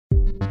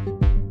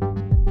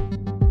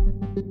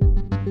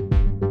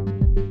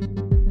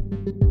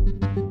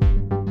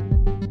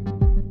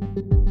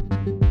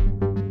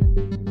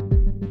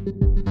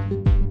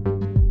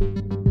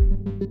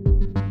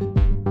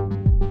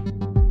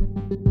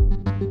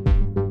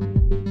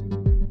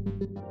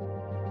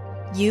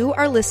You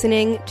are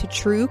listening to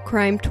True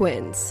Crime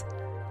Twins,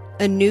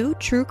 a new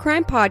true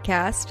crime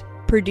podcast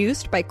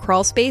produced by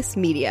Crawlspace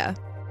Media.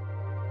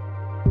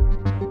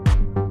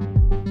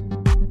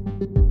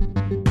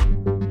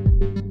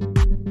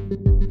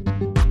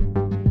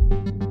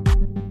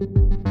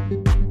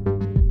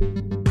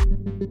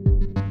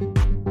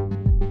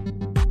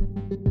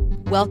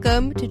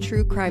 Welcome to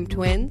True Crime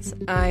Twins.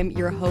 I'm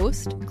your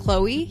host,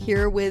 Chloe,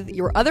 here with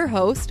your other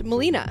host,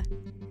 Melina.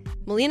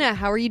 Melina,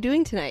 how are you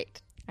doing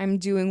tonight? I'm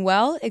doing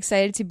well.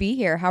 Excited to be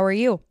here. How are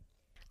you?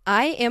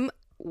 I am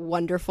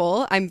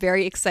wonderful. I'm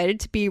very excited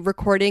to be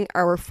recording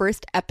our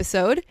first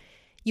episode.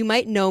 You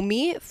might know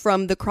me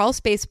from the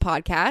Crawlspace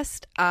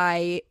podcast.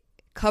 I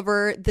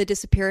cover the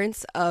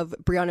disappearance of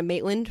Breonna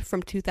Maitland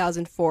from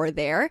 2004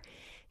 there.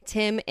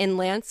 Tim and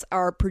Lance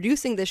are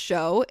producing this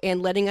show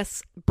and letting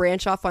us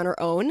branch off on our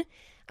own.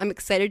 I'm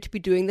excited to be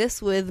doing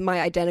this with my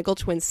identical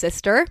twin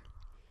sister.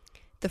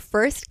 The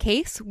first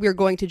case we're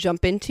going to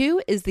jump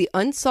into is the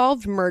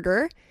unsolved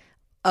murder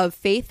of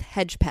Faith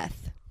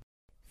Hedgepeth.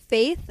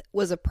 Faith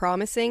was a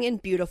promising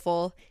and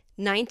beautiful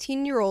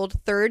 19-year-old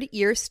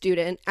third-year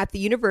student at the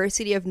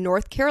University of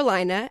North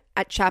Carolina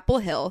at Chapel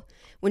Hill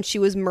when she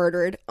was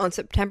murdered on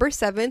September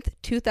 7th,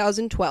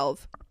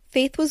 2012.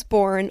 Faith was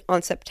born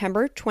on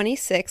September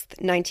 26th,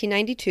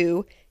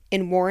 1992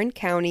 in Warren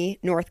County,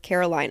 North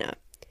Carolina.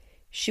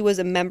 She was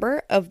a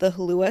member of the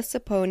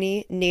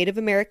Hlua-Saponi Native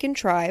American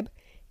tribe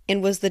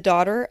and was the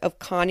daughter of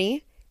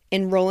Connie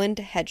and Roland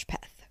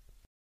Hedgepeth.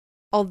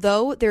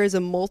 Although there is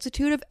a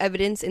multitude of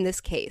evidence in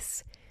this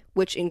case,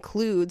 which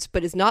includes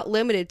but is not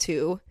limited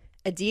to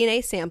a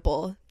DNA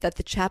sample that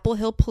the Chapel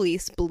Hill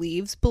police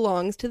believes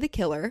belongs to the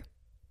killer,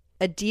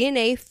 a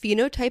DNA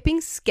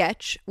phenotyping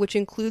sketch which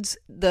includes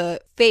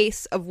the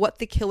face of what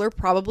the killer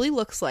probably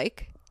looks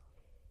like,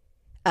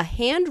 a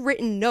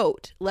handwritten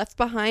note left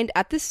behind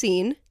at the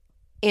scene,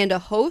 and a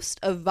host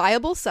of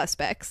viable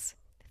suspects,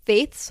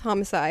 Faith's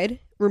homicide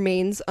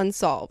remains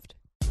unsolved.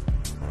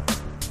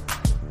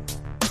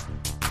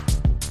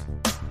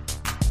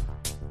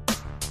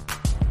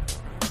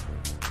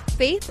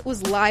 Faith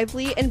was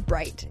lively and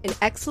bright, an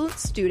excellent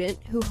student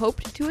who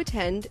hoped to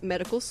attend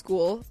medical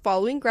school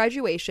following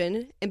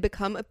graduation and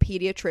become a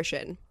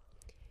pediatrician.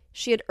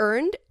 She had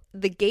earned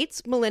the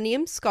Gates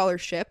Millennium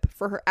Scholarship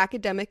for her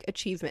academic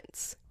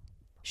achievements.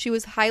 She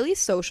was highly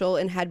social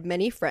and had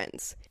many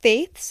friends.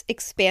 Faith's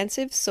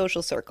expansive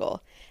social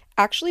circle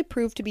actually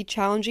proved to be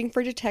challenging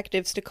for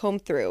detectives to comb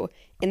through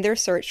in their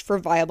search for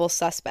viable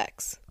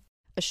suspects.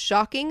 A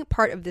shocking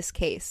part of this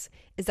case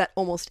is that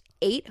almost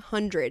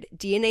 800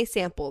 DNA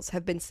samples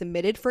have been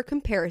submitted for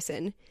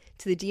comparison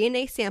to the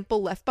DNA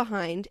sample left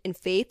behind in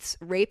Faith's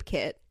rape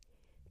kit,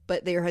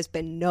 but there has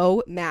been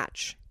no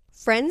match.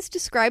 Friends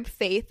described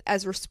Faith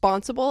as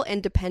responsible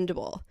and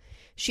dependable.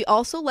 She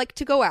also liked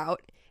to go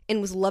out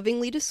and was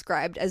lovingly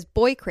described as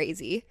boy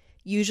crazy,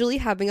 usually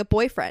having a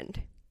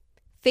boyfriend.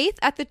 Faith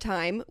at the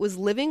time was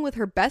living with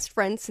her best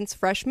friend since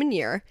freshman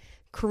year,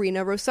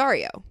 Karina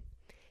Rosario.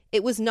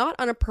 It was not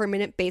on a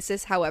permanent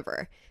basis,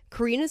 however.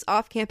 Karina's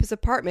off-campus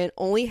apartment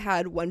only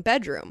had one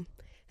bedroom.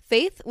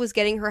 Faith was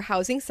getting her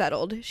housing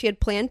settled. She had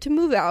planned to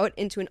move out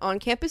into an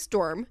on-campus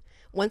dorm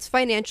once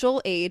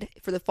financial aid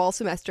for the fall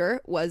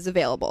semester was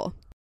available.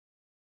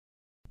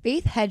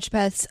 Faith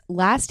Hedgepeth's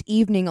last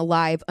evening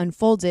alive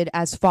unfolded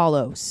as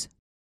follows.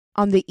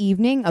 On the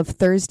evening of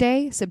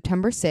Thursday,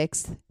 September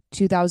 6th,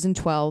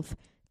 2012,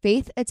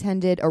 Faith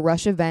attended a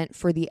rush event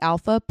for the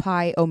Alpha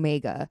Pi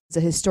Omega, a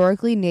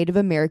historically Native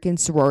American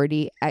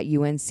sorority at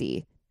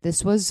UNC.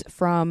 This was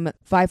from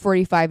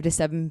 5:45 to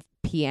 7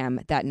 p.m.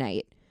 that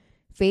night.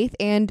 Faith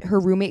and her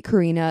roommate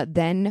Karina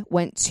then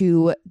went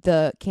to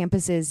the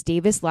campus's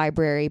Davis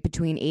Library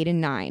between 8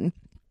 and 9.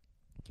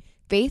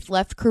 Faith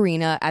left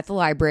Karina at the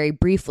library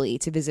briefly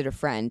to visit a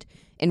friend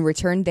and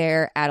returned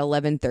there at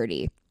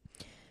 11:30.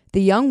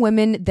 The young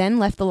women then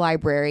left the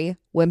library,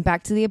 went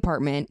back to the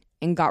apartment,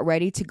 and got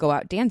ready to go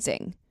out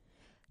dancing.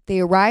 They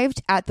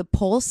arrived at the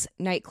Pulse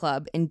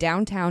nightclub in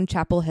downtown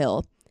Chapel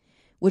Hill,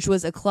 which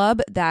was a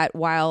club that,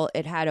 while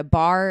it had a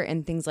bar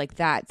and things like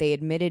that, they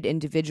admitted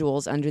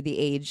individuals under the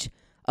age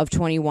of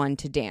 21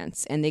 to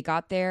dance, and they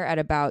got there at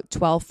about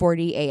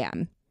 12:40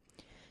 a.m.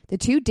 The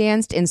two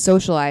danced and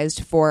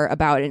socialized for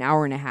about an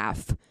hour and a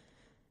half.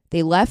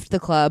 They left the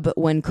club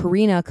when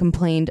Karina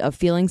complained of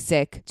feeling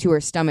sick to her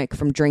stomach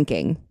from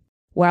drinking.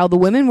 While the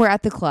women were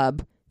at the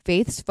club,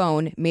 Faith's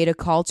phone made a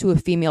call to a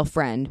female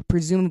friend,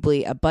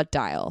 presumably a butt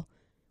dial,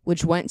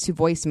 which went to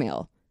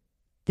voicemail.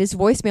 This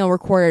voicemail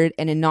recorded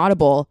an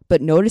inaudible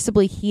but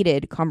noticeably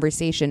heated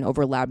conversation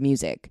over loud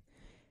music.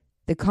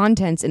 The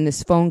contents in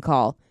this phone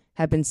call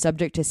have been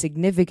subject to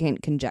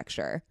significant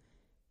conjecture.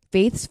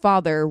 Faith's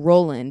father,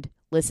 Roland,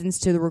 listens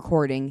to the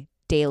recording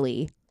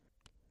daily.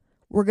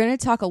 We're going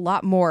to talk a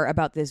lot more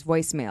about this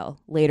voicemail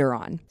later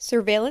on.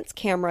 Surveillance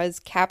cameras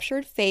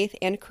captured Faith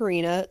and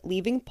Karina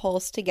leaving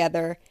Pulse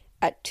together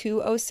at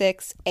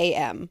 2:06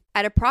 a.m.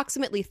 At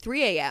approximately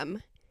 3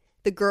 a.m.,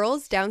 the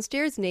girls'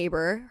 downstairs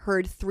neighbor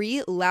heard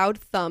 3 loud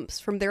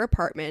thumps from their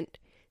apartment,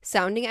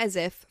 sounding as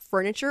if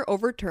furniture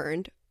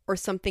overturned or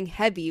something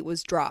heavy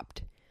was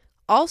dropped.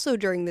 Also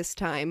during this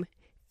time,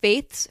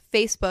 Faith's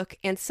Facebook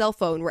and cell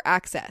phone were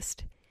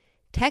accessed.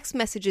 Text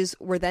messages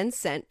were then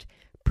sent,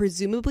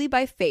 presumably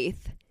by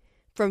Faith,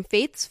 from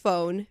Faith's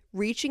phone,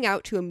 reaching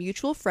out to a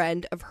mutual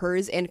friend of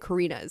hers and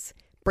Karina's,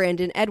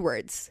 Brandon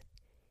Edwards.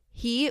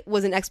 He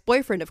was an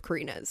ex-boyfriend of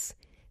Karina's.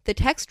 The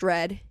text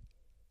read,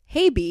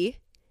 "Hey B,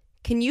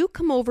 can you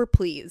come over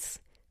please?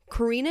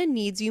 Karina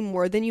needs you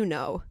more than you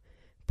know.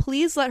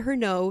 Please let her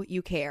know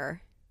you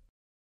care."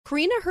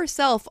 Karina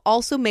herself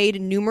also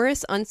made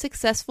numerous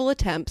unsuccessful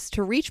attempts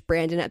to reach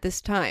Brandon at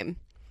this time.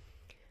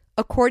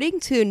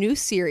 According to a new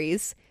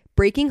series,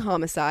 Breaking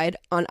Homicide,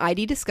 on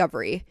ID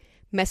Discovery,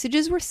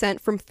 messages were sent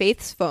from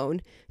Faith's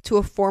phone to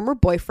a former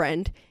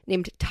boyfriend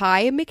named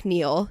Ty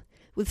McNeil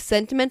with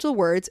sentimental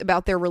words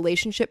about their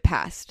relationship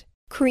past.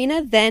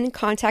 Karina then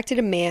contacted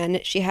a man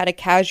she had a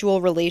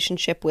casual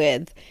relationship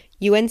with,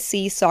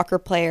 UNC soccer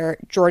player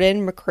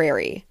Jordan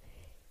McCrary.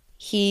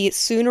 He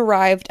soon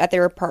arrived at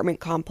their apartment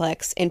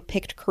complex and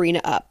picked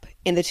Karina up,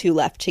 and the two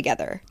left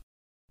together.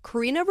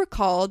 Karina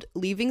recalled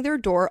leaving their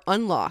door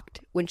unlocked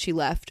when she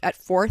left at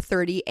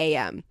 4:30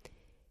 a.m.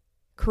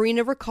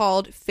 Karina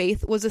recalled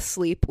Faith was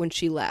asleep when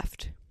she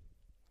left.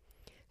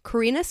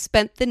 Karina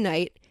spent the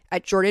night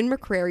at Jordan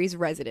McCrary's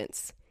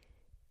residence.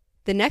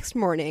 The next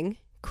morning,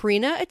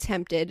 Karina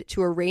attempted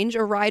to arrange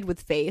a ride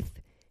with Faith,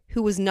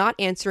 who was not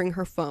answering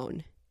her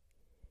phone.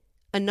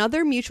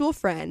 Another mutual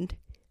friend,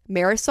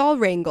 Marisol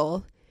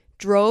Rangel,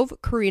 drove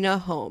Karina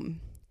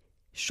home.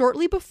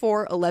 Shortly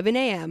before 11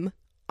 a.m.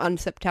 on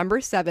September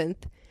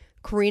 7th,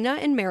 Karina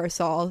and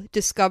Marisol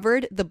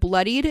discovered the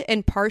bloodied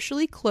and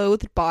partially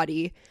clothed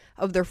body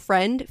of their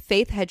friend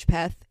Faith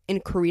Hedgepeth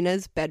in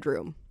Karina's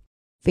bedroom.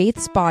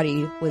 Faith's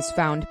body was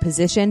found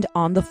positioned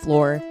on the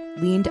floor,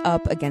 leaned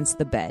up against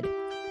the bed.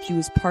 She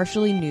was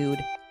partially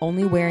nude,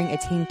 only wearing a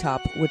tank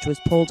top which was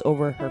pulled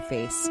over her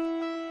face.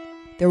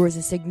 There was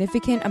a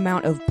significant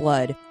amount of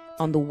blood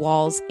on the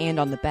walls and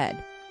on the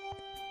bed.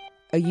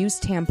 A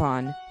used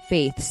tampon,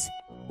 Faith's,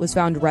 was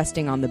found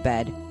resting on the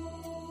bed.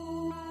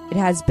 It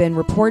has been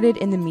reported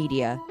in the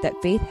media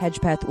that Faith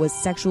Hedgepeth was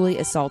sexually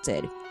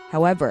assaulted.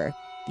 However,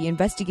 the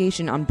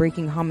investigation on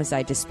Breaking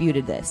Homicide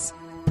disputed this,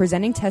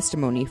 presenting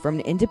testimony from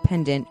an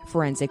independent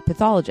forensic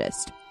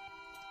pathologist.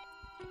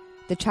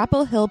 The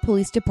Chapel Hill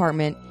Police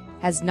Department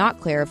has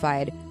not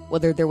clarified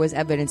whether there was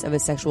evidence of a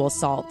sexual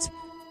assault,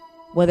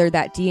 whether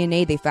that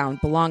DNA they found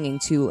belonging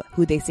to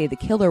who they say the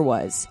killer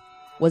was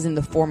in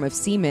the form of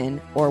semen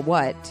or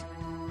what,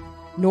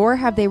 nor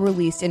have they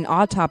released an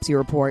autopsy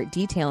report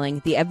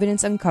detailing the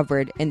evidence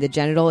uncovered in the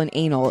genital and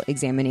anal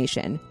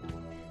examination.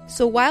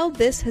 So while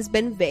this has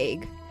been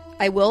vague,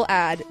 I will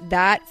add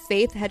that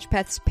Faith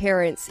Hedgepeth's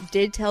parents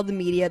did tell the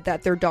media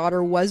that their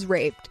daughter was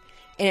raped,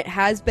 and it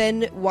has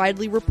been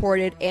widely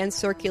reported and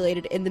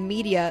circulated in the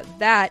media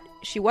that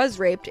she was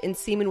raped and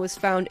semen was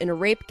found in a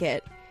rape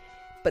kit.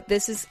 But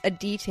this is a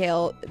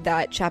detail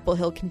that Chapel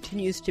Hill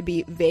continues to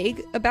be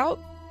vague about,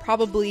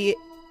 probably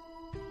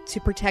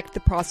to protect the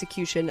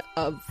prosecution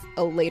of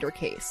a later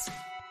case.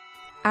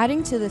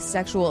 Adding to the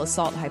sexual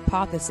assault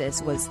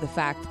hypothesis was the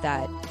fact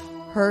that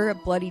her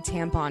bloody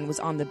tampon was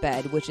on the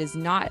bed, which is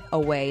not a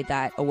way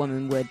that a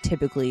woman would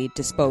typically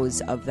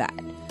dispose of that.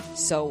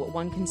 So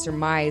one can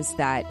surmise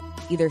that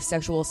either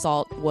sexual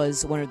assault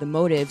was one of the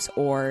motives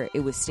or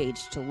it was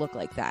staged to look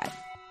like that.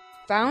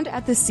 Found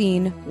at the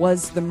scene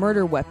was the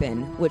murder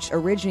weapon, which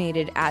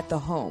originated at the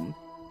home.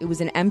 It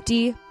was an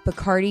empty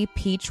Bacardi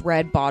peach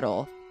red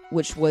bottle,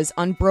 which was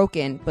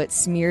unbroken but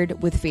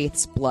smeared with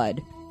Faith's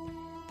blood.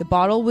 The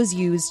bottle was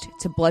used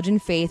to bludgeon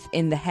Faith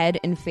in the head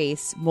and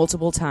face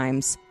multiple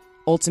times,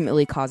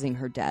 ultimately causing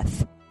her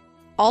death.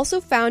 Also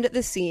found at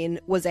the scene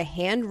was a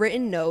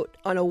handwritten note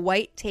on a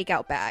white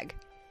takeout bag.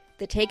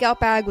 The takeout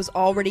bag was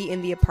already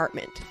in the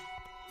apartment.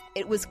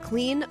 It was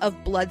clean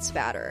of blood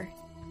spatter,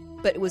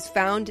 but it was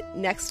found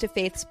next to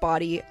Faith's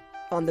body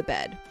on the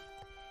bed.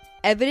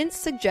 Evidence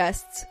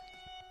suggests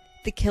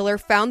the killer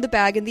found the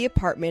bag in the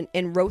apartment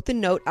and wrote the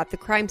note at the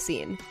crime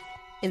scene.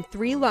 In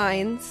 3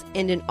 lines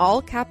and in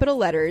all capital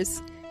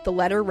letters, the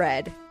letter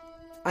read,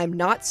 "I'm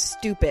not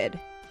stupid.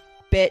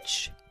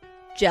 Bitch.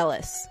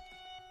 Jealous."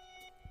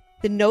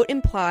 The note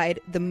implied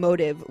the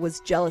motive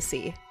was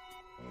jealousy.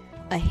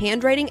 A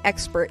handwriting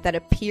expert that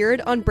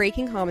appeared on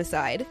Breaking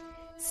Homicide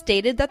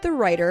stated that the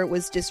writer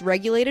was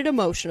dysregulated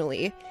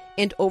emotionally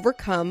and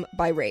overcome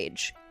by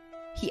rage.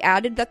 He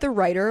added that the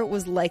writer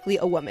was likely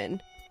a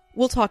woman.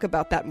 We'll talk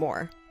about that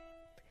more.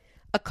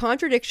 A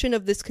contradiction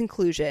of this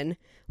conclusion,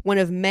 one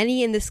of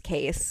many in this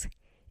case,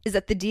 is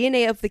that the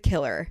DNA of the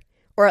killer,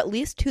 or at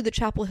least who the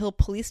Chapel Hill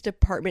Police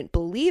Department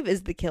believe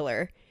is the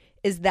killer,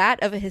 is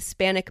that of a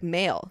Hispanic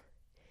male.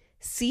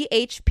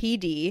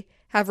 CHPD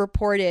have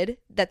reported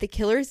that the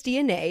killer's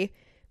DNA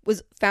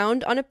was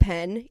found on a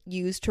pen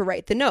used to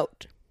write the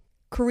note.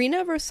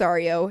 Karina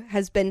Rosario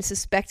has been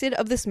suspected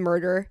of this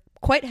murder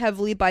quite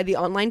heavily by the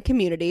online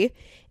community.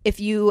 If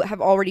you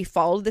have already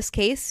followed this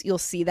case, you'll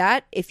see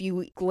that. If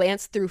you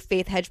glance through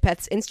Faith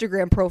Hedgepeth's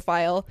Instagram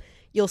profile,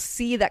 you'll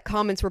see that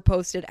comments were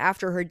posted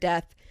after her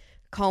death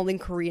calling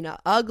Karina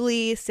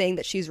ugly, saying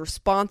that she's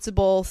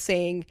responsible,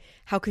 saying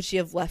how could she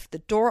have left the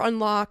door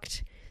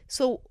unlocked.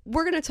 So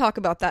we're going to talk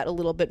about that a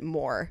little bit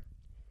more.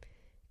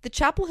 The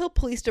Chapel Hill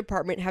Police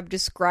Department have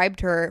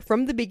described her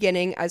from the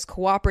beginning as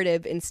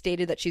cooperative and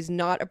stated that she's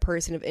not a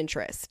person of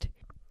interest.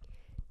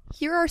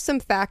 Here are some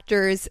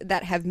factors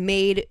that have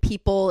made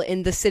people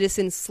in the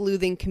citizen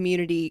sleuthing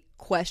community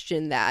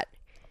question that.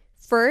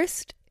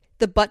 First,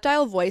 the butt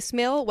dial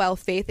voicemail while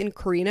Faith and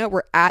Karina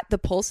were at the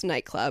Pulse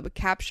nightclub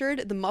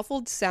captured the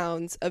muffled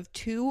sounds of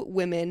two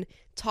women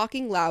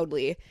talking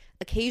loudly,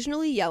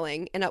 occasionally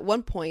yelling, and at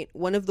one point,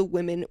 one of the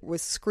women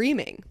was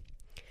screaming.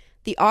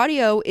 The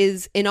audio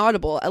is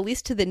inaudible, at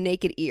least to the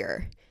naked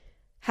ear.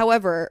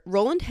 However,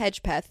 Roland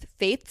Hedgepeth,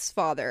 Faith's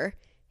father,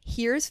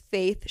 hears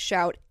Faith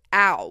shout,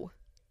 "Ow!"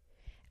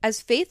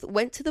 As Faith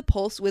went to the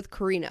Pulse with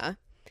Karina,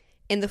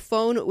 and the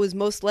phone was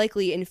most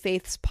likely in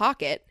Faith's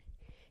pocket,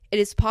 it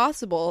is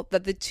possible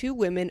that the two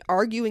women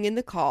arguing in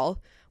the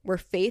call were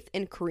Faith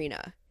and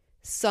Karina.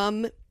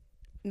 Some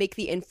make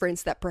the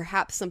inference that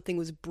perhaps something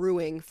was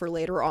brewing for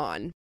later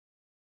on.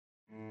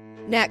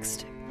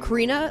 Next,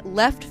 Karina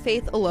left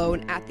Faith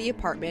alone at the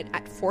apartment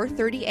at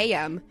 4:30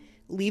 a.m.,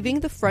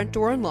 leaving the front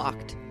door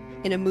unlocked,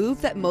 in a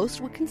move that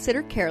most would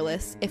consider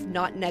careless, if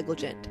not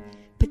negligent,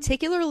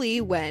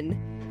 particularly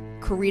when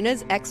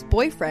Karina's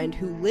ex-boyfriend,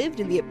 who lived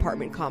in the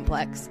apartment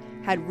complex,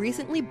 had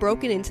recently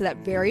broken into that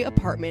very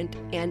apartment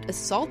and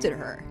assaulted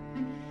her.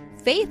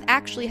 Faith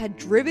actually had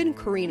driven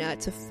Karina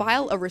to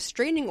file a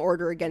restraining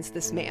order against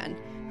this man,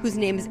 whose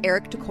name is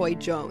Eric Decoy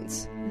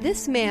Jones.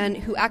 This man,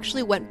 who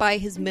actually went by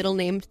his middle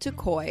name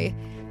Decoy,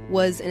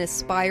 was an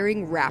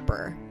aspiring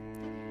rapper.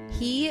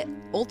 He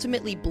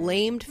ultimately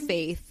blamed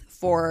Faith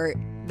for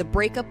the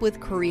breakup with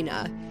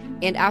Karina,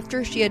 and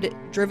after she had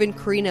driven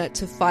Karina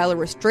to file a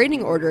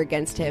restraining order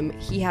against him,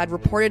 he had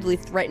reportedly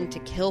threatened to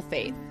kill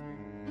Faith.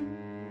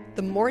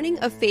 The morning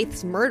of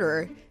Faith's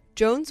murder,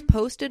 Jones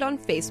posted on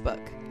Facebook,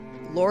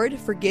 "Lord,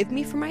 forgive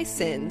me for my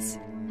sins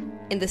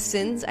and the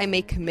sins I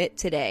may commit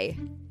today.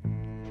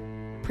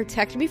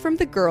 Protect me from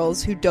the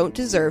girls who don't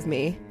deserve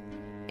me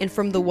and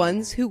from the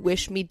ones who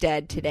wish me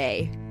dead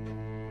today."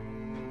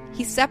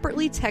 He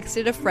separately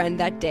texted a friend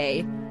that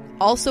day,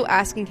 also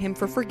asking him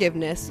for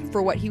forgiveness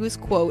for what he was,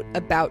 quote,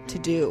 about to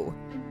do.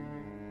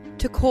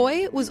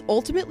 Decoy was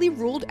ultimately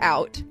ruled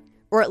out,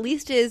 or at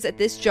least is at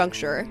this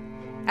juncture,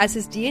 as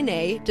his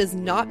DNA does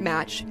not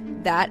match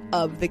that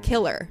of the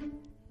killer.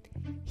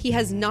 He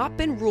has not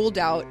been ruled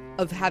out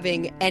of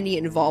having any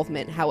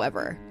involvement,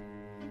 however.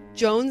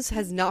 Jones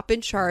has not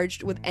been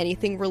charged with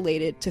anything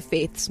related to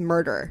Faith's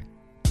murder.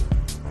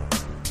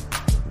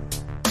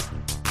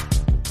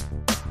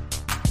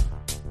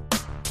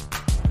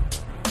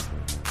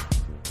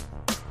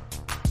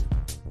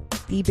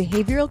 The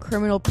behavioral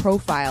criminal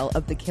profile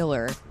of the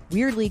killer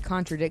weirdly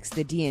contradicts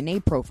the DNA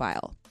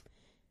profile.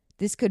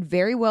 This could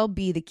very well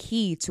be the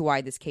key to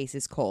why this case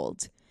is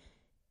cold.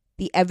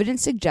 The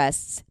evidence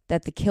suggests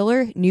that the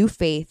killer knew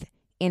Faith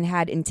and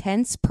had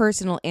intense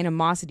personal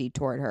animosity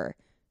toward her.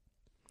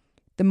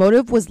 The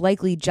motive was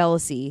likely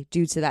jealousy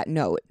due to that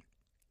note.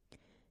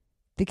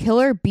 The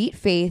killer beat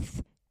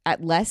Faith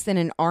at less than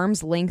an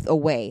arm's length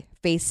away,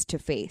 face to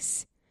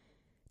face.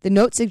 The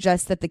note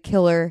suggests that the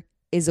killer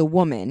is a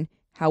woman.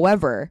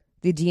 However,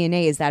 the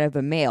DNA is that of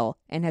a male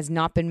and has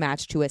not been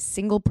matched to a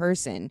single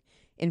person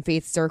in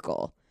Faith's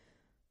circle,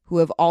 who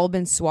have all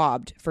been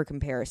swabbed for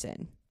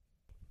comparison.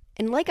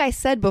 And like I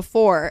said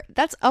before,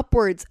 that's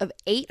upwards of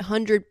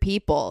 800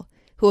 people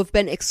who have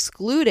been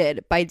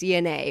excluded by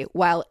DNA,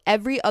 while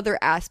every other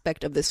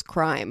aspect of this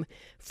crime,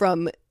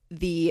 from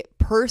the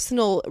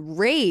personal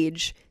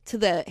rage to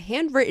the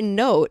handwritten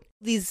note,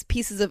 these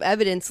pieces of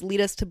evidence lead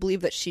us to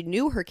believe that she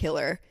knew her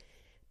killer.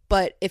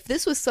 But if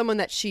this was someone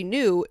that she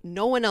knew,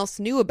 no one else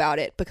knew about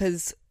it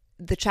because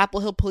the Chapel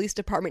Hill Police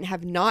Department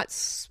have not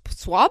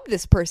swabbed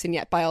this person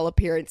yet by all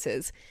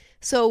appearances.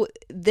 So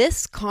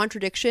this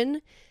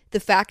contradiction, the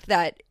fact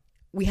that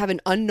we have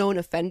an unknown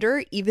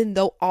offender, even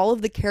though all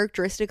of the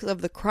characteristics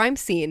of the crime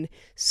scene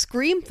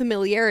scream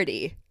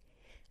familiarity,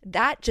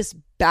 that just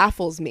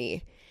baffles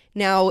me.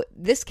 Now,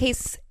 this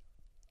case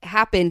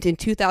happened in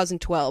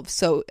 2012,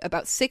 so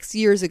about 6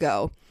 years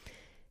ago.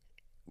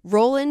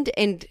 Roland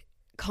and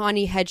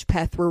Connie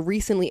Hedgepeth were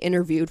recently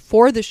interviewed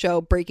for the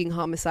show Breaking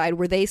Homicide,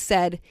 where they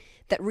said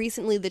that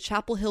recently the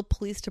Chapel Hill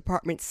Police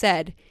Department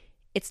said,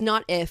 it's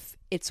not if,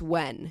 it's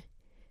when.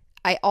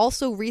 I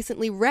also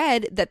recently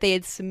read that they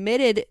had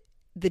submitted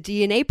the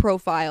DNA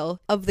profile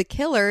of the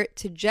killer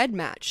to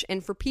GEDmatch.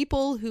 And for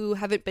people who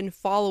haven't been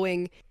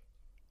following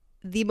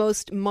the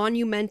most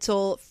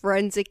monumental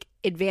forensic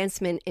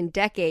advancement in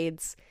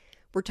decades,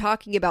 we're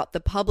talking about the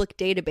public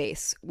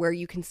database where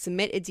you can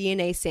submit a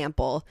DNA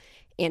sample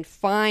and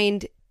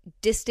find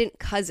distant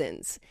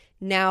cousins.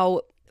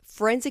 Now,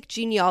 forensic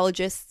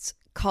genealogists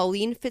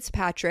Colleen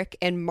Fitzpatrick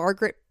and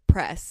Margaret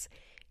Press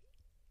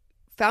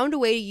found a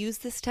way to use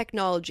this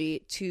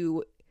technology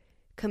to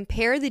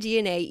compare the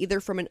DNA either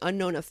from an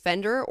unknown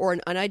offender or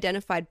an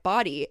unidentified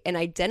body and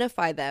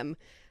identify them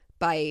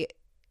by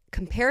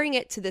comparing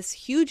it to this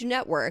huge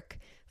network,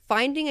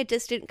 finding a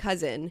distant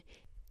cousin,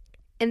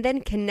 and then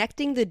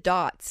connecting the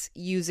dots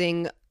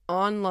using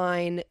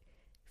online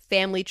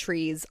family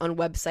trees on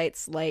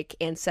websites like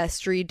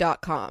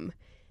Ancestry.com.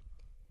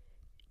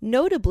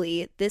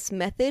 Notably, this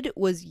method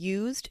was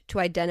used to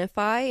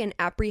identify and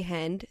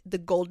apprehend the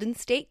Golden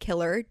State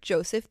Killer,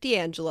 Joseph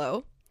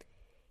DeAngelo,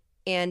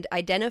 and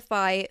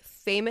identify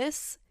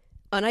famous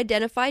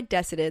unidentified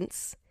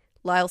dissidents,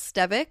 Lyle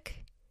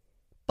Stevick,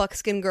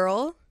 Buckskin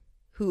Girl,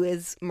 who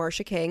is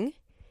Marcia King,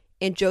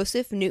 and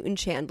Joseph Newton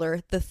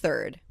Chandler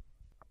III.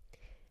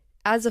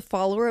 As a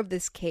follower of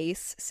this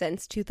case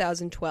since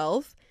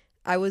 2012,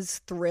 I was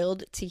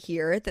thrilled to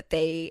hear that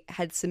they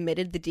had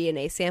submitted the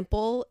DNA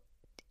sample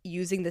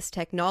using this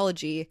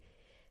technology,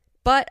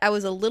 but I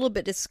was a little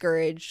bit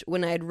discouraged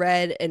when I had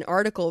read an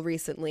article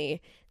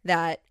recently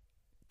that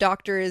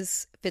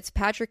doctors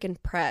Fitzpatrick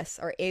and Press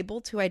are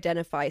able to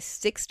identify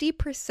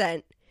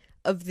 60%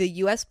 of the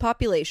US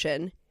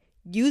population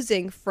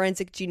using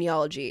forensic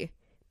genealogy,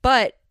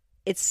 but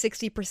it's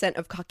 60%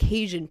 of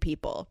Caucasian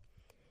people.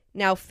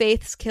 Now,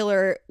 Faith's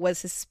killer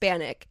was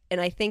Hispanic,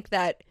 and I think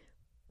that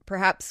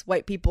perhaps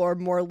white people are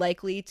more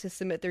likely to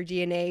submit their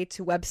DNA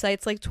to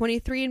websites like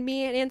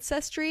 23andMe and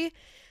Ancestry,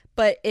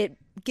 but it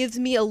gives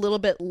me a little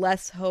bit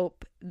less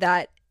hope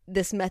that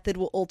this method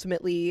will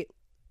ultimately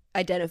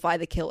identify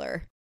the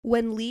killer.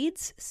 When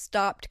leads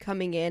stopped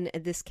coming in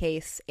this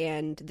case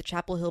and the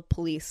Chapel Hill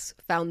police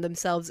found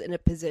themselves in a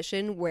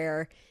position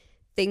where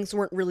things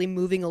weren't really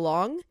moving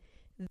along,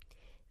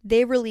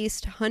 they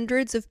released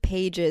hundreds of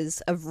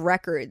pages of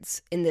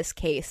records in this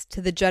case to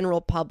the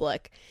general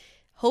public,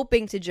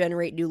 hoping to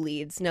generate new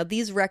leads. Now,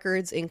 these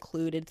records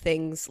included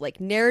things like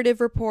narrative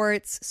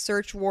reports,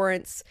 search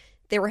warrants.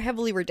 They were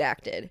heavily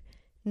redacted.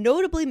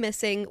 Notably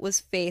missing was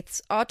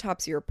Faith's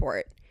autopsy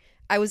report.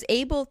 I was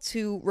able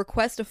to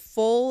request a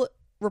full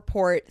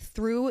report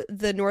through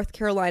the North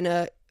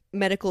Carolina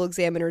medical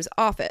examiner's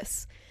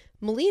office.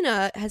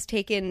 Melina has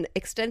taken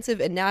extensive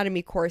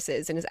anatomy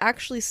courses and is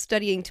actually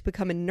studying to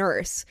become a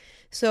nurse.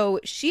 So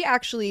she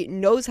actually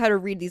knows how to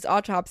read these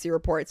autopsy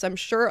reports. I'm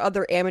sure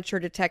other amateur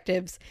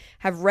detectives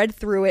have read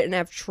through it and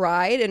have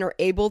tried and are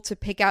able to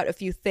pick out a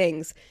few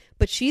things.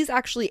 But she's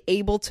actually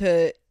able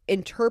to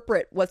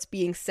interpret what's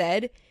being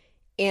said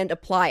and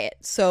apply it.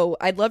 So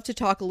I'd love to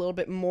talk a little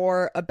bit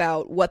more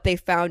about what they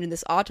found in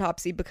this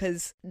autopsy,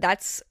 because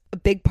that's a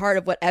big part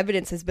of what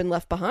evidence has been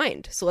left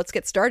behind. So let's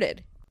get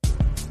started.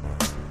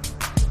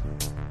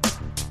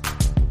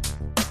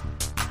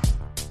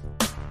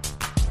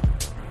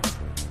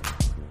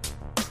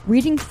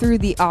 Reading through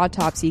the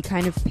autopsy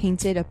kind of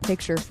painted a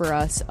picture for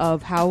us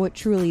of how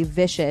truly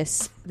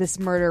vicious this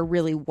murder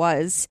really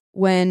was.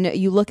 When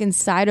you look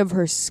inside of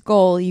her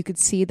skull, you could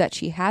see that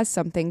she has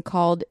something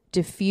called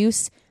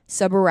diffuse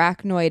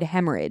subarachnoid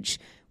hemorrhage,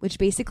 which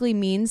basically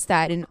means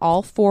that in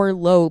all 4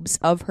 lobes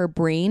of her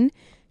brain,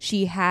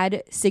 she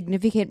had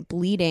significant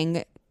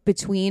bleeding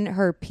between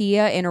her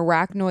pia and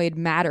arachnoid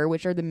matter,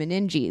 which are the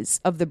meninges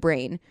of the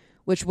brain,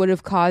 which would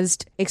have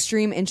caused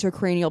extreme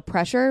intracranial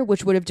pressure,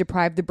 which would have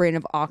deprived the brain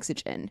of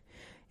oxygen.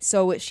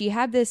 So she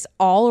had this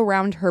all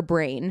around her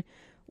brain,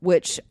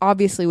 which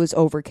obviously was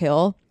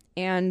overkill,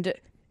 and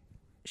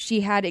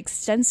she had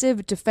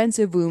extensive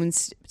defensive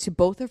wounds to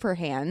both of her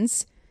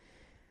hands.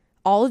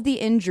 All of the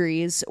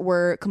injuries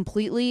were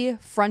completely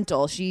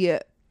frontal. She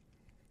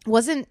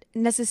wasn't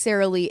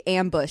necessarily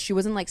ambushed. She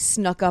wasn't like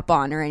snuck up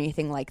on or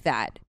anything like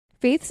that.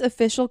 Faith's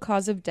official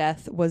cause of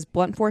death was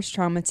blunt force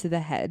trauma to the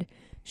head.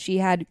 She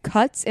had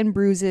cuts and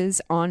bruises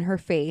on her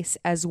face,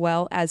 as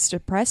well as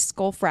suppressed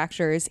skull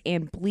fractures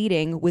and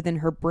bleeding within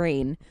her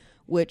brain,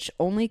 which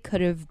only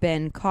could have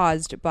been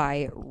caused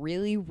by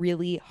really,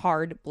 really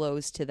hard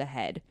blows to the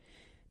head.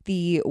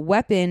 The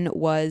weapon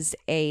was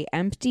a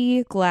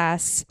empty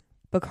glass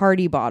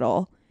Bacardi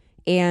bottle.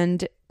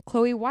 And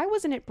Chloe, why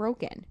wasn't it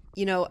broken?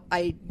 You know,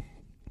 I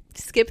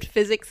skipped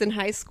physics in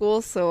high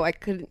school, so I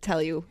couldn't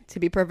tell you, to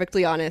be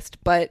perfectly honest,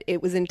 but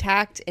it was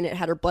intact and it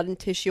had her blood and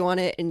tissue on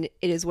it, and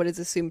it is what is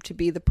assumed to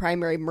be the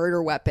primary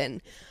murder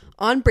weapon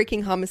on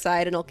Breaking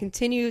Homicide, and I'll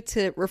continue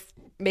to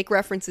make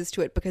references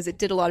to it because it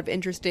did a lot of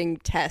interesting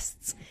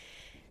tests.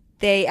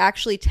 They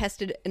actually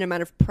tested an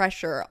amount of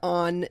pressure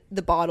on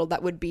the bottle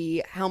that would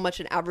be how much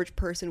an average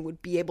person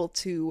would be able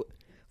to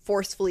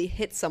forcefully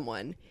hit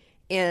someone.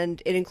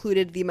 And it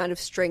included the amount of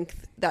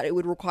strength that it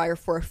would require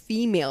for a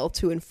female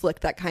to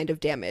inflict that kind of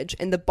damage.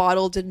 And the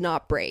bottle did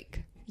not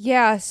break.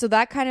 Yeah, so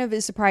that kind of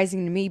is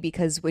surprising to me,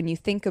 because when you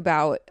think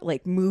about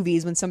like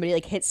movies, when somebody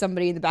like hits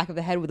somebody in the back of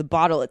the head with a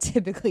bottle, it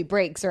typically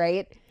breaks,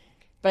 right?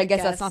 But I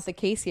guess that's not the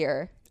case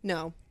here.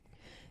 No.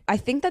 I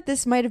think that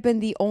this might have been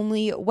the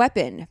only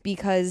weapon,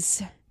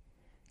 because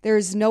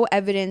there's no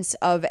evidence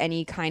of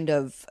any kind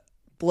of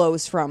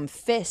blows from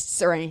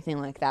fists or anything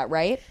like that,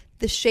 right?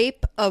 The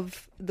shape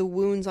of the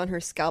wounds on her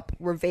scalp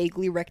were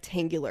vaguely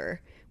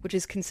rectangular, which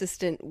is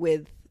consistent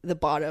with the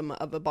bottom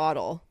of a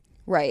bottle.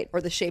 Right.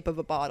 Or the shape of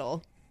a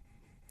bottle.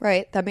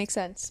 Right. That makes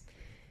sense.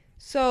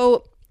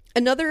 So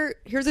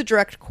here's a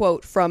direct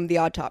quote from the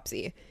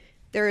autopsy.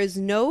 There is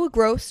no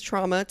gross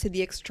trauma to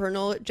the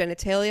external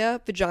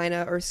genitalia,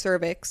 vagina, or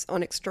cervix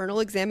on external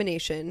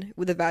examination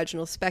with a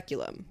vaginal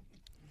speculum.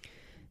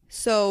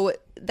 So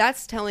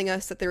that's telling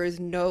us that there is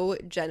no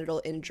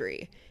genital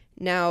injury.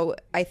 Now,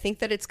 I think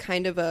that it's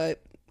kind of a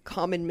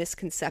common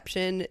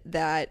misconception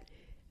that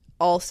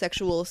all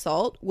sexual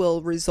assault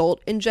will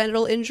result in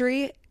genital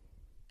injury.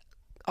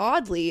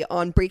 Oddly,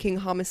 on Breaking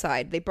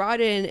Homicide, they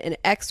brought in an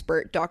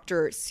expert,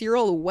 Dr.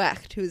 Cyril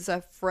Wecht, who's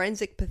a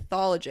forensic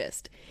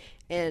pathologist.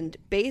 And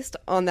based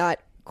on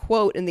that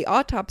quote in the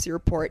autopsy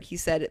report, he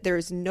said there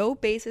is no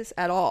basis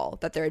at all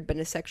that there had been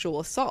a sexual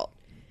assault.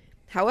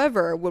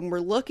 However, when we're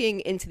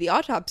looking into the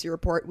autopsy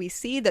report, we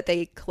see that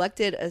they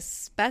collected a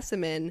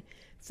specimen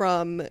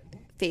from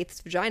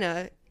Faith's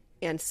vagina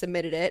and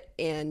submitted it,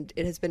 and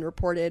it has been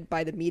reported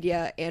by the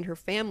media and her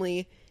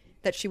family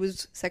that she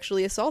was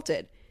sexually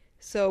assaulted.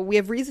 So we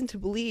have reason to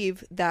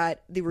believe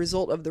that the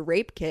result of the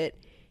rape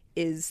kit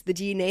is the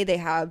DNA they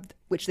have,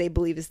 which they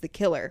believe is the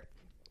killer.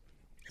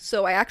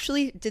 So I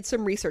actually did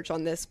some research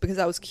on this because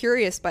I was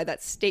curious by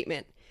that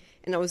statement,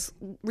 and I was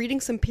reading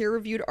some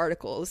peer-reviewed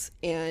articles,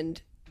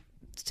 and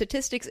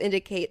statistics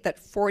indicate that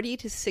 40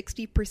 to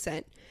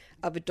 60%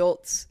 of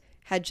adults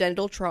had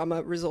genital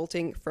trauma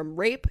resulting from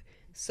rape.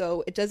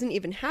 So it doesn't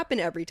even happen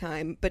every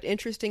time, but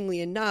interestingly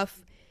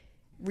enough,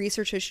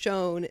 research has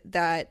shown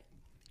that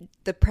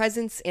the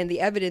presence and the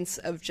evidence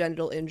of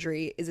genital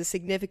injury is a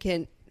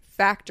significant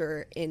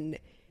factor in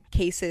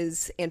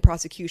cases and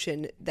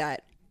prosecution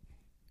that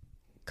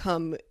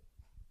come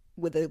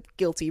with a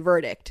guilty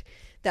verdict.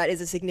 That is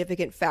a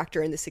significant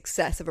factor in the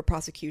success of a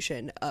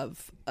prosecution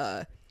of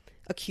a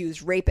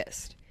accused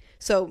rapist.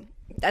 So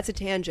that's a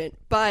tangent,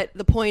 but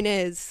the point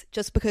is,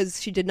 just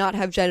because she did not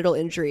have genital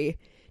injury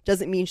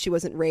doesn't mean she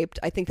wasn't raped.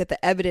 I think that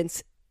the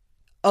evidence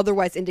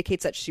otherwise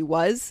indicates that she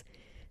was.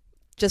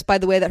 Just by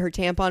the way that her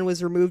tampon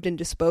was removed and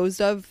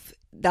disposed of,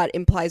 that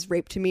implies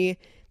rape to me.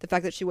 The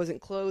fact that she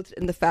wasn't clothed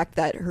and the fact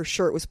that her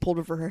shirt was pulled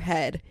over her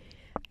head.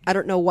 I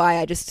don't know why,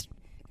 I just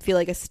feel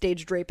like a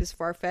staged rape is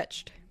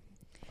far-fetched.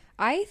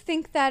 I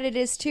think that it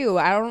is too.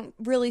 I don't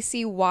really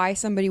see why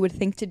somebody would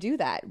think to do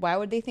that. Why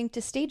would they think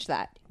to stage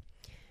that?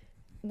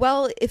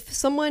 Well, if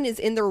someone is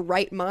in their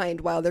right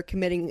mind while they're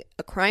committing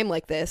a crime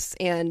like this,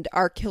 and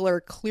our killer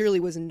clearly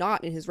was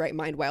not in his right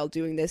mind while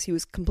doing this, he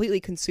was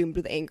completely consumed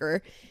with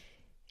anger,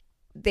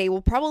 they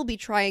will probably be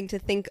trying to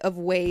think of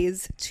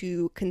ways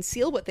to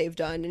conceal what they've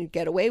done and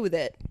get away with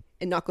it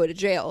and not go to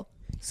jail.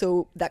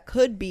 So that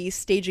could be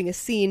staging a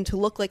scene to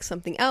look like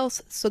something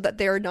else so that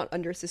they're not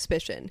under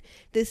suspicion.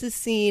 This is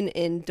seen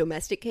in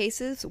domestic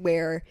cases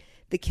where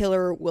the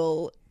killer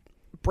will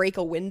break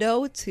a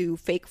window to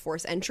fake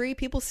force entry.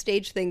 People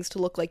stage things to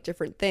look like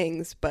different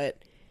things,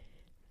 but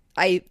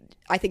I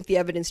think the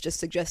evidence just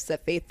suggests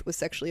that Faith was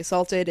sexually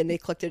assaulted and they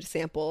collected a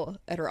sample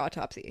at her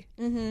autopsy.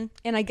 Mm-hmm.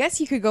 And I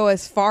guess you could go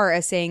as far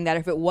as saying that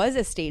if it was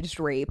a staged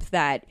rape,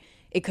 that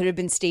it could have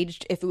been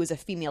staged if it was a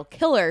female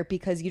killer,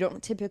 because you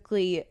don't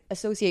typically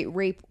associate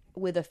rape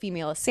with a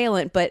female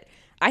assailant. But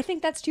I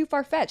think that's too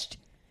far-fetched.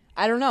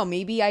 I don't know.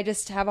 Maybe I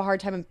just have a hard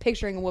time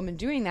picturing a woman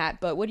doing that.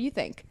 But what do you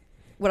think?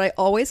 What I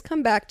always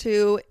come back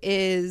to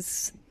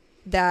is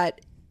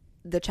that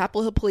the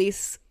Chapel Hill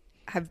police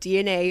have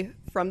DNA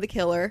from the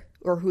killer,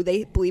 or who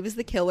they believe is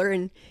the killer,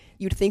 and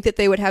you'd think that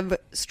they would have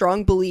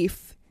strong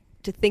belief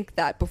to think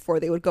that before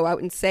they would go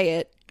out and say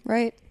it.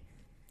 Right.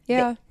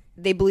 Yeah.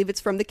 They believe it's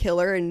from the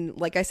killer, and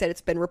like I said,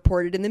 it's been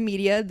reported in the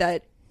media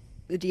that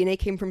the DNA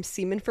came from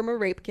semen from a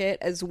rape kit,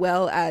 as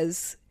well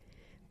as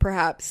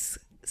perhaps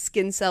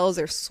skin cells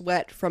or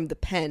sweat from the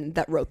pen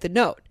that wrote the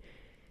note.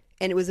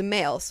 And it was a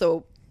male,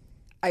 so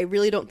I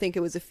really don't think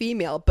it was a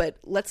female, but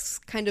let's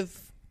kind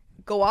of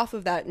go off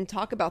of that and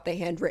talk about the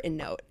handwritten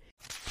note.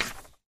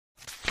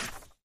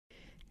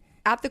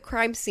 At the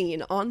crime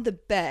scene, on the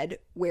bed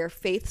where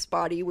Faith's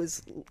body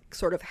was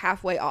sort of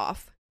halfway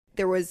off,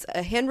 there was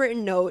a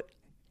handwritten note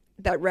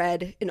that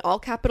read, in all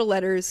capital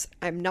letters,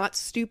 "I'm not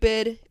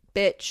stupid,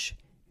 bitch,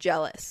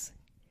 jealous."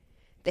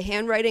 The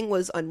handwriting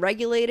was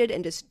unregulated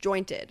and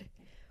disjointed.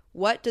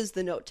 What does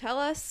the note tell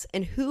us,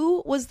 and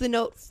who was the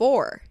note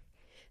for?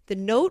 The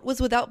note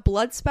was without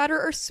blood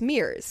spatter or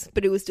smears,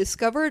 but it was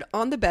discovered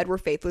on the bed where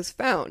Faith was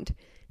found.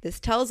 This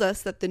tells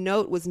us that the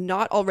note was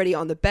not already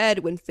on the bed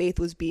when Faith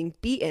was being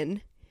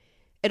beaten.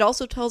 It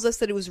also tells us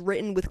that it was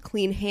written with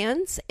clean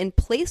hands and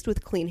placed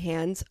with clean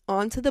hands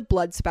onto the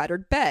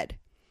blood-spattered bed.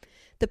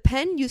 The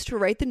pen used to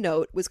write the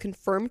note was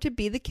confirmed to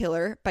be the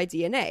killer by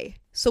DNA.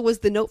 So was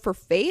the note for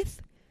Faith?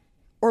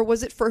 Or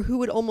was it for who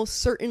would almost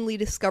certainly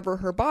discover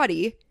her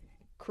body,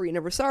 Karina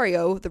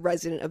Rosario, the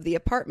resident of the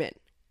apartment?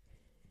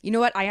 You know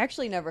what? I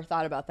actually never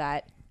thought about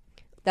that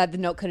the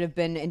note could have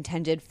been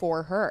intended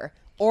for her.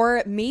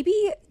 Or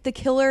maybe the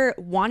killer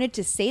wanted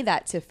to say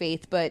that to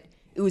Faith, but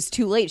it was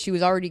too late. She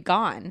was already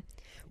gone.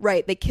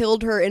 Right. They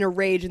killed her in a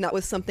rage, and that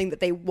was something that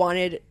they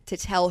wanted to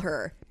tell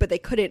her, but they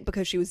couldn't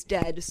because she was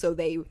dead, so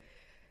they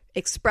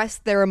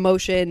expressed their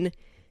emotion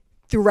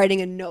through writing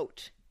a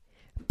note.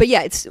 But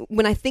yeah,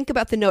 when I think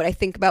about the note, I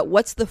think about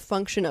what's the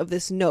function of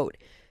this note?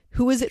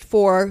 Who is it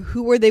for?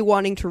 Who are they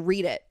wanting to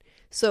read it?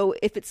 So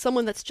if it's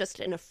someone that's just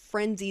in a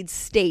frenzied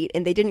state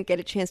and they didn't get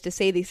a chance to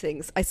say these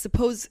things, I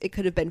suppose it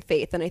could have been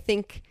Faith. And I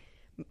think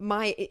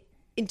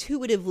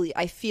intuitively,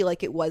 I feel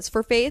like it was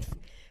for Faith.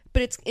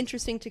 But it's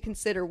interesting to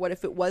consider, what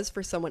if it was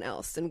for someone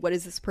else? And what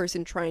is this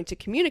person trying to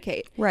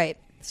communicate? Right.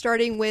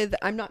 Starting with,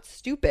 I'm not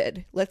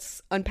stupid.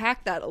 Let's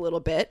unpack that a little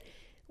bit.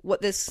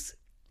 What this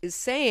is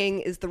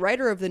saying is the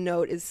writer of the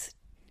note is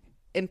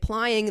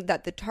implying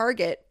that the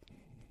target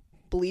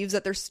believes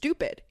that they're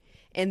stupid.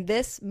 And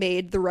this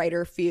made the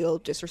writer feel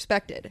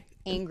disrespected.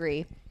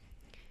 Angry.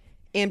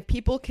 And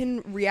people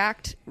can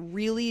react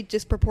really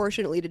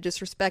disproportionately to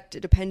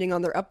disrespect depending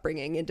on their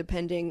upbringing and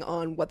depending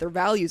on what their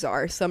values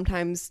are.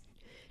 Sometimes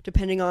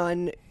depending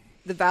on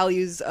the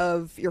values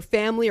of your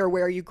family or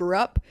where you grew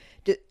up,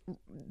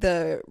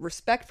 the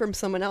respect from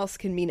someone else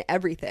can mean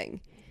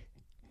everything.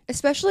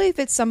 Especially if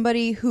it's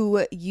somebody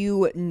who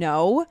you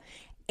know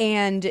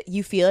and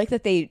you feel like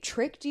that they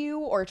tricked you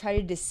or try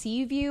to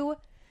deceive you.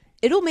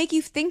 It'll make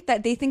you think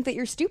that they think that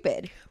you're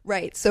stupid.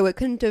 Right. So it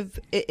couldn't have,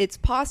 it's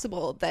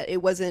possible that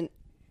it wasn't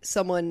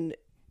someone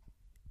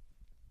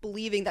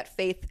believing that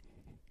Faith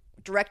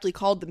directly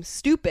called them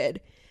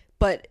stupid,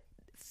 but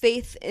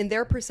Faith, in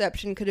their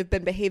perception, could have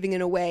been behaving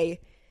in a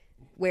way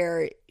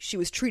where she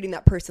was treating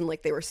that person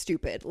like they were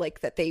stupid,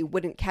 like that they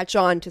wouldn't catch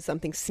on to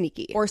something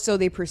sneaky. Or so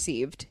they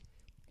perceived.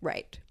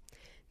 Right.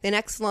 The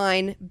next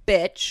line,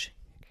 bitch.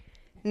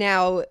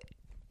 Now,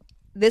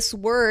 this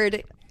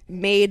word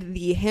made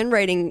the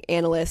handwriting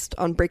analyst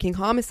on Breaking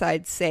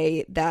Homicide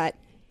say that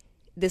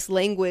this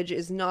language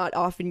is not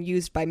often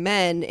used by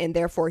men, and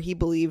therefore he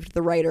believed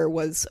the writer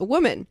was a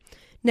woman.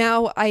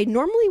 Now, I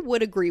normally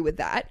would agree with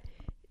that,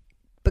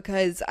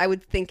 because I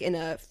would think in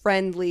a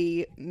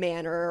friendly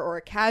manner or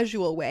a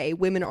casual way,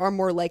 women are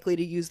more likely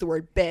to use the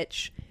word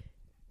bitch.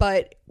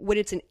 But when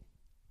it's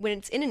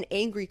in an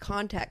angry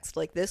context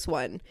like this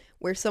one,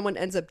 where someone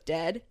ends up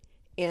dead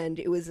and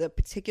it was a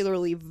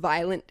particularly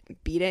violent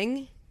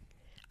beating,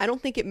 I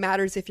don't think it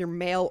matters if you're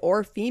male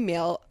or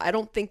female. I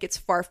don't think it's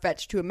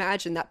far-fetched to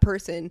imagine that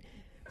person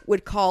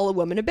would call a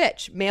woman a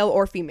bitch, male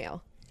or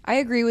female. I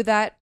agree with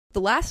that.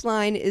 The last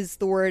line is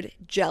the word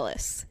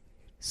jealous.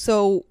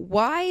 So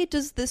why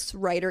does this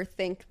writer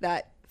think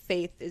that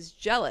Faith is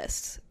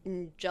jealous?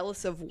 And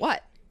jealous of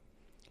what?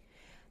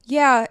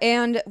 Yeah,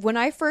 and when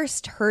I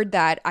first heard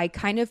that, I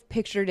kind of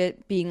pictured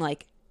it being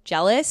like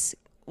jealous,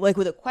 like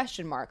with a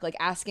question mark, like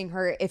asking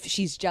her if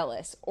she's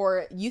jealous,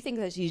 or you think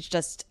that she's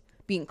just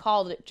being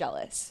called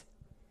jealous.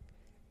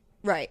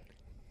 Right.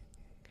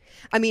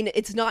 I mean,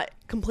 it's not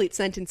complete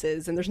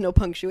sentences and there's no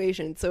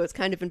punctuation, so it's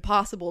kind of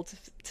impossible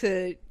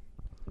to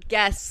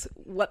guess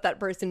what that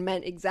person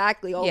meant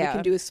exactly. All we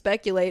can do is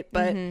speculate,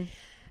 but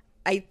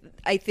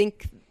I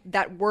think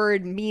that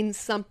word means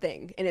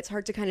something, and it's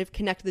hard to kind of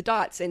connect the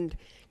dots. And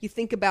you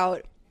think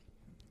about,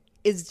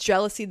 is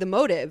jealousy the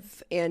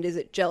motive, and is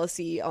it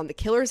jealousy on the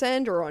killer's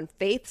end or on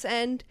Faith's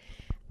end?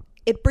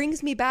 It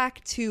brings me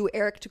back to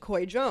Eric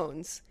Tacoy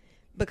Jones,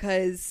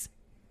 because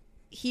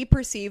he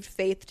perceived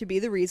Faith to be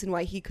the reason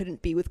why he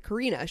couldn't be with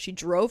Karina. She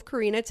drove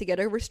Karina to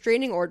get a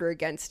restraining order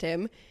against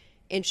him,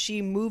 and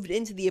she moved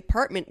into the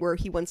apartment where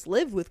he once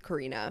lived with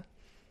Karina.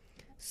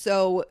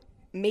 So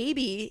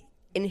maybe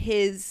in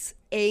his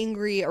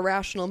angry,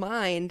 irrational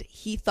mind,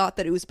 he thought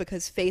that it was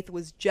because Faith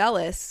was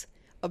jealous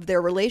of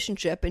their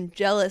relationship and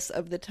jealous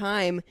of the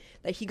time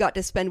that he got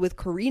to spend with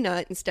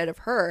Karina instead of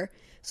her.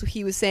 So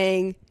he was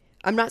saying,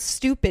 I'm not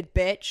stupid,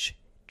 bitch.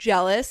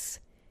 Jealous.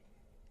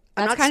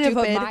 That's kind of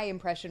what my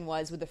impression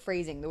was with the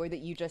phrasing, the way that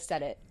you just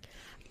said it.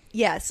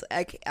 Yes,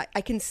 I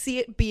can see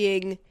it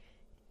being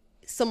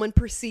someone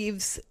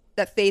perceives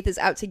that Faith is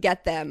out to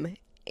get them,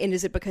 and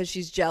is it because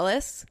she's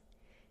jealous?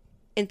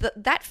 And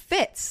that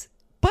fits,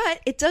 but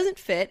it doesn't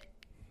fit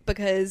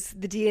because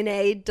the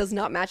DNA does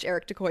not match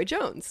Eric Tacoy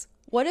Jones.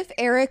 What if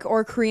Eric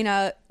or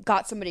Karina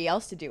got somebody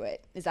else to do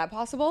it? Is that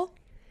possible?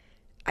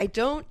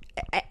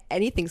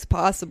 Anything's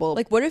possible.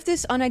 Like, what if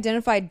this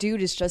unidentified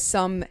dude is just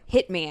some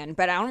hitman,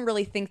 but I don't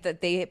really think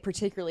that they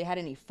particularly had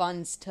any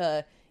funds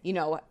to,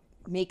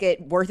 make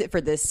it worth it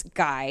for this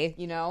guy,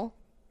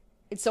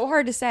 It's so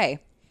hard to say.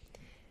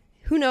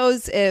 Who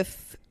knows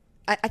if...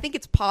 I think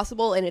it's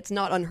possible, and it's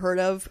not unheard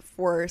of,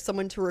 for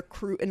someone to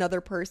recruit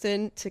another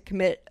person to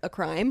commit a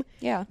crime.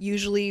 Yeah.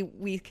 Usually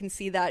we can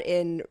see that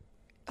in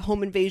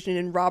home invasion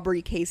and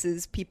robbery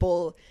cases.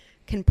 People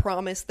can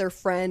promise their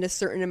friend a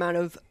certain amount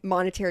of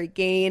monetary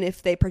gain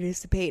if they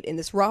participate in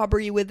this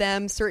robbery with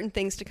them. Certain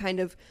things to kind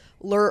of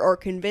lure or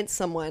convince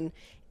someone.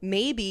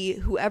 Maybe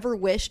whoever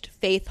wished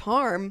Faith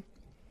harm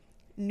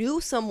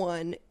knew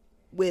someone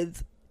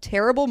with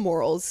terrible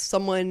morals,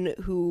 someone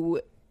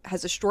who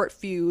has a short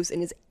fuse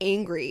and is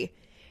angry,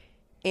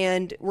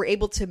 and were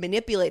able to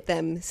manipulate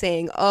them,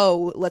 saying,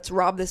 oh, let's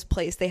rob this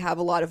place, they have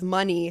a lot of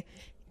money,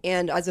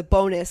 and as a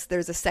bonus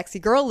there's a sexy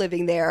girl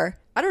living there.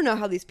 I don't know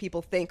how these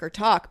people think or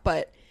talk,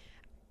 but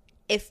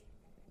if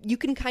you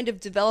can kind of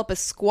develop a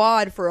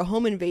squad for a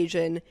home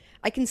invasion,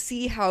 I can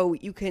see how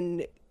you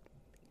can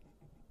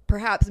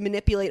perhaps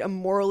manipulate a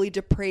morally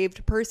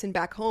depraved person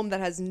back home that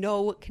has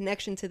no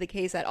connection to the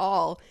case at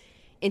all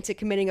into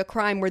committing a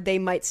crime where they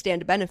might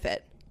stand to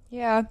benefit.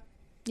 Yeah,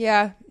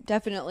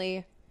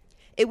 definitely.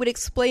 It would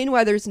explain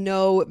why there's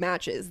no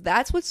matches.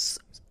 That's what's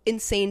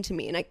insane to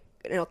me. And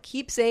I'll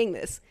keep saying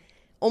this.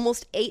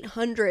 Almost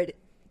 800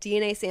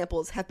 DNA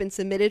samples have been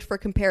submitted for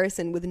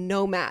comparison with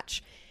no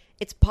match.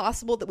 It's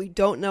possible that we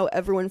don't know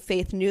everyone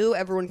Faith knew,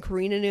 everyone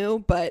Karina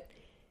knew, but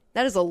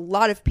that is a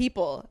lot of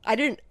people.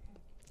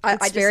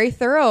 It's very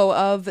thorough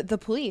of the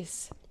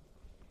police.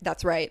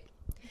 That's right.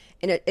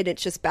 And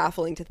it's just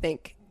baffling to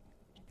think,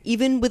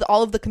 even with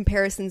all of the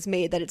comparisons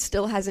made, that it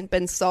still hasn't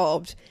been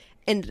solved.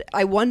 And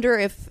I wonder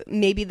if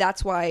maybe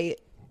that's why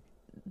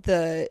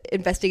the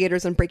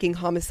investigators on Breaking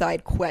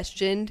Homicide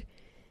questioned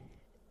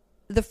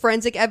the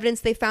forensic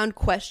evidence they found,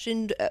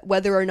 questioned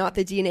whether or not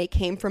the DNA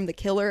came from the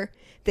killer.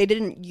 They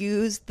didn't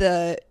use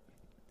the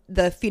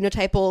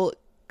phenotypal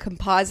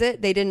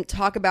composite. They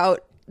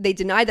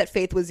denied that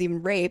Faith was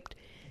even raped.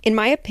 In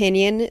my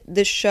opinion,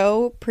 the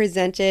show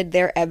presented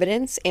their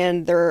evidence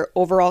and their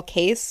overall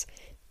case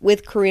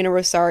with Karina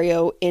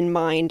Rosario in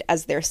mind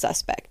as their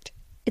suspect.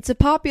 It's a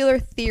popular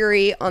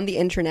theory on the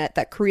internet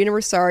that Karina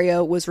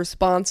Rosario was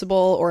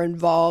responsible or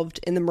involved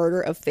in the murder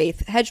of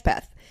Faith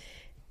Hedgepeth.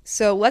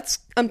 So let's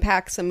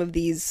unpack some of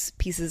these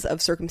pieces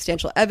of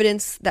circumstantial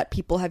evidence that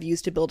people have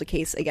used to build a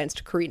case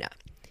against Karina.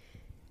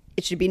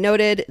 It should be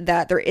noted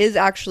that there is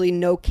actually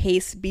no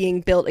case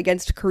being built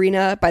against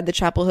Karina by the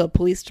Chapel Hill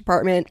Police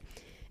Department.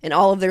 In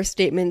all of their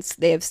statements,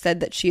 they have said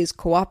that she is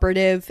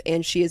cooperative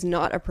and she is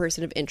not a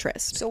person of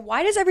interest. So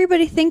why does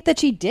everybody think that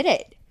she did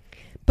it?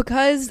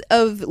 Because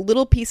of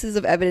little pieces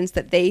of evidence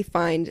that they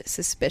find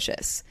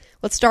suspicious.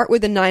 Let's start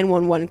with the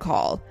 911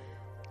 call.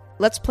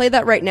 Let's play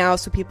that right now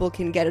so people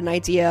can get an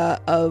idea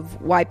of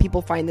why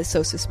people find this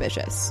so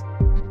suspicious.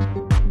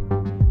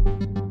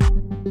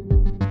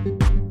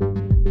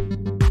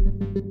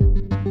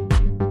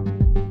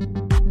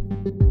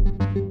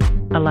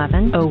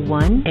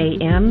 (11:01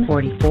 a.m.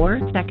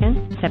 44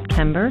 seconds,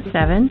 September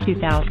 7,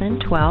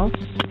 2012).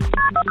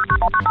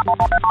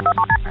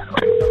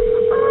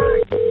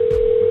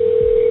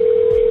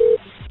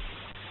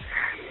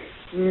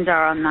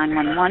 Dara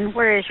 911,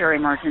 where is your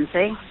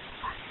emergency?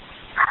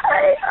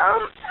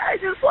 I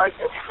just walked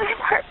into my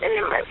apartment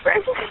and my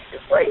friend is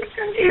just like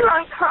she's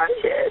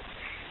unconscious.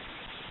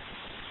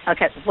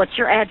 Okay, what's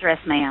your address,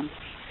 ma'am?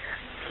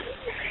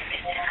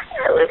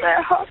 I live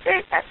at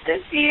Hawthorne at the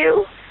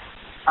View.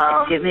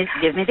 Give me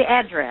the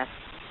address.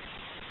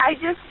 I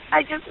just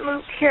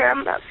moved here.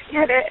 I'm about to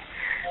get it.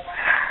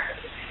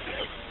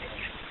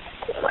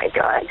 Oh my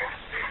God.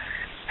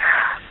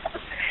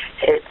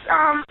 It's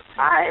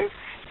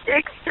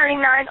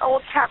 5639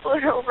 Old Chapel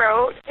Hill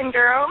Road in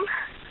Durham.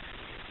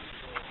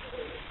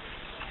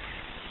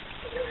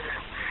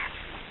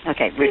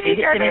 Okay, repeat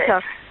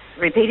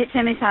it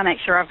to me so I make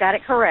sure I've got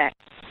it correct.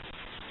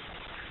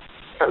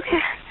 Okay.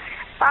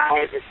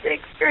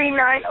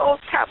 5639 Old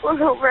Chapel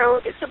Hill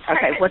Road. It's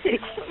apartment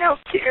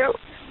 1602.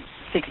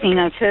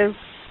 1602?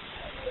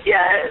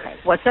 Yes. Okay.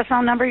 What's the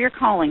phone number you're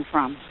calling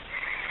from?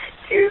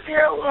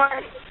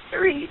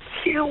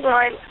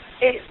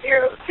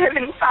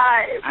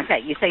 201-321-8075. Okay,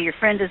 you say your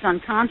friend is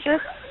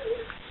unconscious?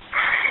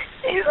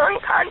 He's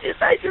unconscious.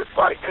 I just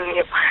walked in the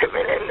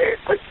apartment and there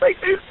looks like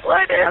there's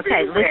blood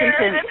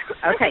everywhere.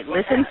 Okay,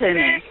 listen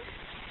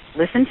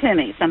to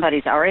me.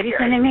 Somebody's already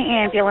sending the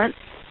ambulance.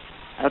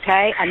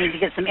 Okay, I need to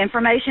get some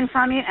information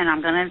from you, and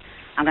I'm gonna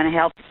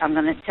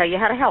tell you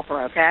how to help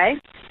her. Okay.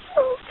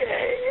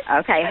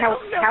 Okay. How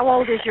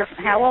old is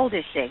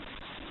she?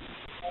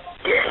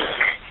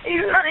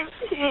 She's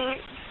 19.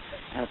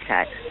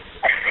 Okay.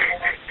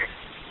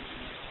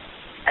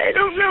 I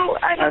don't know.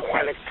 I don't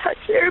want to touch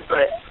her,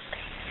 but.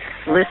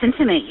 Listen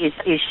to me.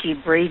 Is she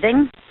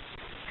breathing?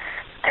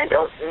 I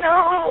don't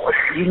know.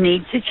 You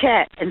need to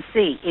check and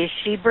see. Is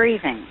she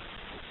breathing?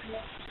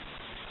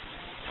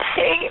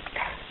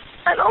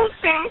 I don't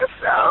think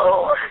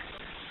so.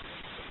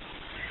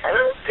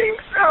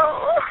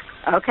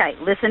 Okay,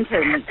 listen to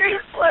me.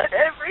 There's blood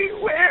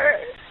everywhere.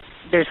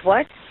 There's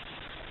what?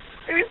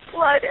 There's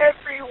blood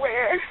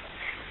everywhere.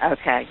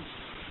 Okay.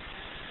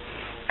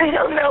 I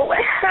don't know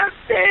what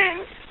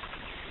happened.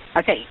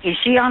 Okay, is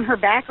she on her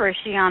back or is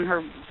she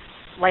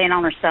laying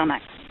on her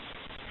stomach?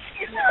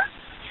 She's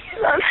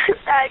on her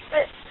back,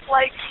 but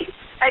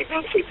I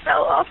think she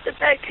fell off the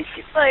bed because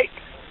she's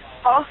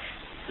off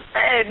the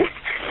bed.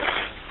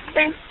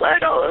 There's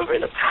blood all over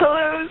the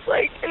pillows,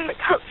 in the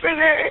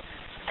comforter.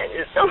 I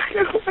just don't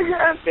know what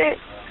happened.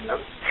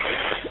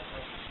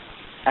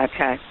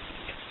 Okay.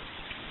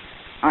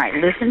 All right,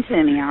 listen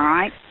to me, all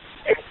right?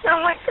 Is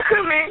someone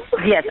coming?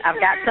 Yes, I've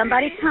got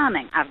somebody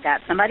coming.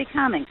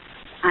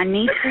 I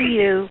need for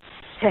you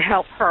to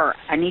help her.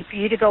 I need for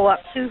you to go up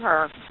to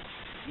her.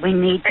 We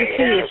need to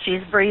see if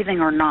she's breathing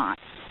or not.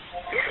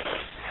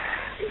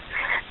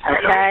 Okay?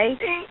 I don't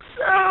think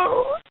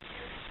so.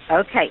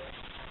 Okay.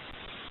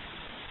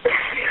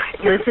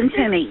 Listen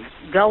to me.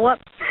 Go up.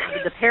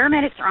 The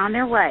paramedics are on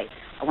their way.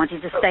 I want you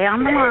to stay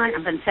on the line.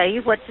 I'm going to tell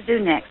you what to do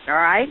next, all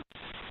right?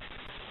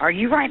 Are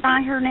you right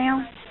by her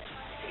now?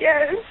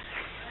 Yes.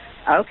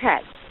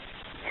 Okay.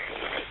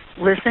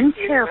 Listen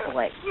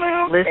carefully.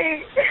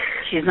 Moving.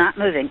 She's not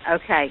moving.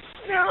 Okay.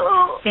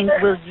 No.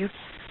 Will you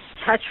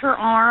touch her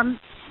arm?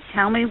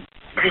 Tell me,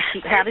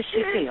 how does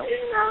she feel?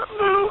 She's not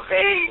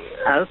moving.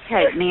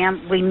 Okay,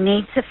 ma'am, we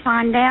need to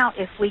find out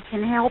if we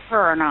can help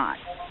her or not.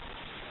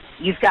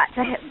 You've got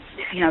to,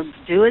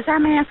 do as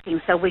I'm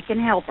asking so we can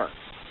help her.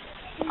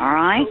 All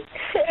right?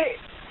 Okay.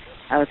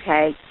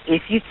 Okay.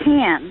 If you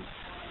can,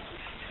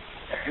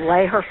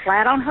 lay her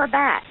flat on her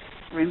back.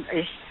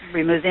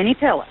 Remove any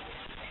pillow.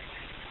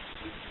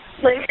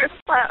 Lay her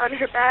flat on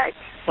her back.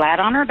 Flat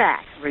on her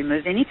back.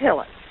 Remove any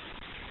pillow.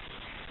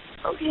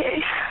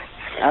 Okay.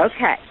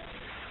 Okay.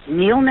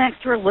 Kneel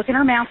next to her. Look in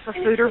her mouth for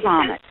food or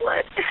vomit.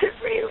 Blood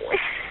everywhere.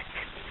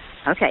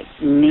 Okay.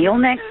 Kneel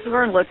next to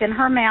her. Look in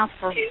her mouth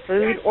for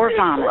food or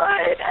vomit.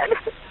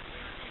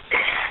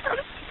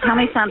 Tell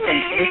me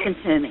something.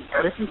 Listen to me.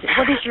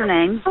 What is your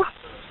name?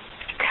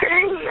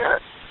 Karina.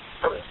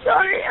 I'm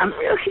sorry. I'm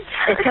really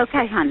sorry. It's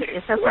okay, honey.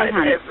 It's okay,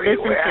 honey.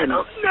 Listen to me.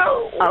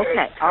 No.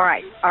 Okay. All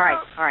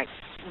right.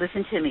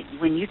 Listen to me.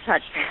 When you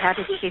touched her, how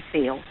does she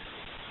feel?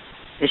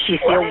 Does she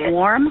feel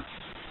warm?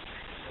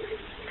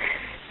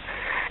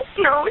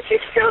 No, she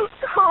feels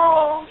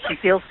cold. She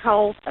feels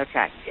cold?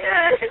 Okay.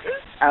 Yes.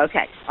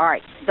 Okay. All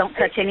right. Don't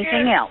touch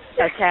anything else,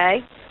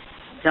 okay?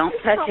 Don't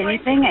touch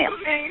anything else.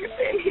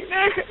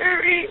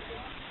 Hurry.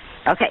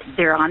 Okay.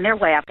 They're on their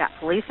way. I've got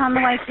police on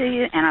the way to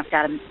you, and I've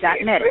got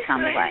medics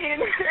on the way.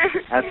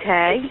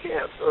 Okay? I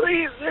can't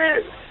believe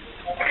this.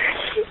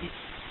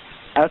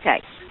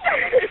 Okay.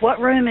 What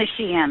room is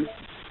she in?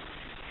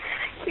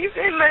 She's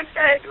in my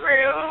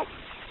bedroom.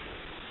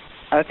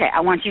 Okay. I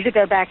want you to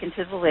go back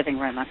into the living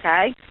room,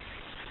 okay?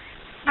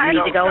 I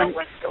don't know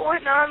what's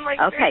going on.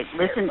 Okay,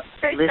 listen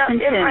to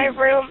me. In my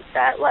room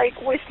that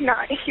was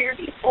not here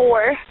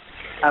before.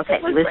 Okay,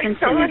 listen to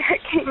someone me. That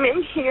came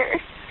in here.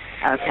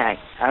 Okay.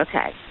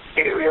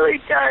 It really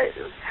does.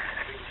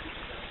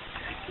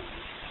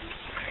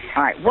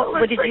 All right.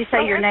 What did you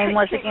say your name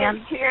was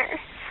again? Here.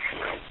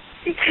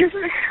 Because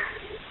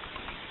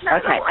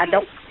okay, I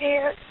don't.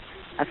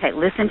 Okay,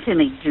 listen to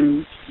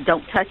me.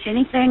 Don't touch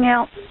anything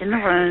else in the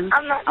room.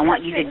 I'm not. I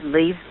want you to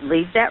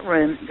leave that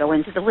room. Go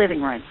into the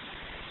living room.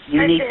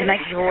 You need to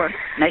make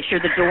sure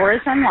the door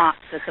is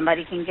unlocked so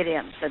somebody can get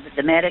in, so that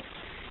the medics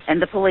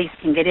and the police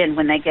can get in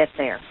when they get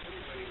there.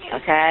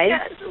 Okay?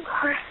 Yes, of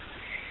course.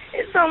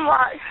 It's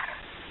unlocked.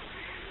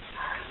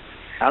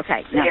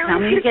 Okay. Now tell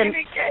me again.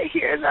 They're gonna get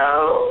here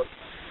though.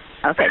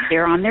 Okay,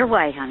 they're on their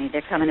way, honey.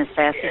 They're coming as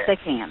fast as they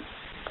can.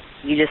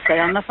 You just stay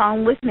on the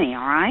phone with me,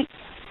 all right?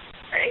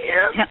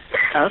 I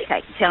am.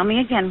 Okay. Tell me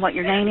again what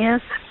your name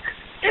is.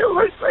 It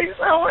looks like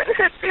someone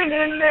had been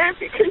in there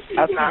because she's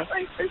not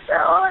the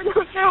cell. I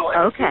don't know what.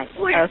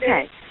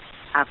 Okay.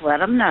 I've let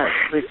them know.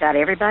 We've got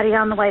everybody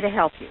on the way to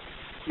help you.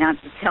 Now,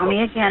 tell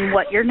me again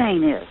what your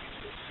name is.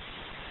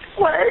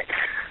 What?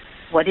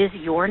 What is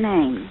your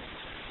name?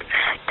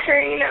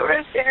 Karina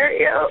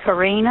Rosario.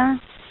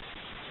 Karina?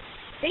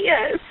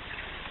 Yes.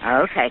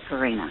 Okay,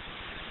 Karina.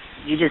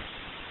 You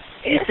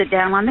sit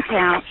down on the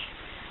couch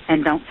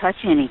and don't touch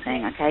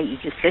anything, okay? You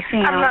just sit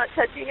down. I'm not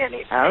touching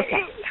anything.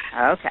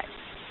 Okay.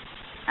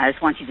 I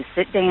just want you to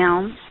sit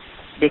down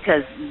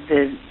because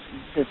the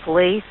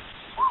police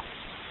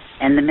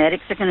and the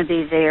medics are going to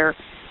be there.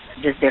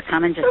 They're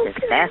coming just as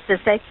fast as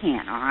they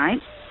can, all right?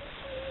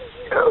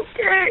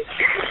 Okay.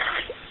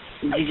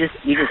 You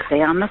just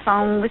stay on the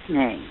phone with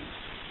me.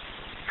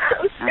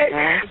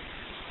 Okay?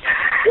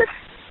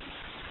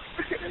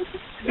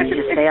 You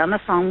just stay on the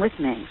phone with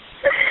me.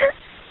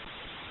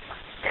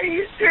 Are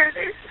you sure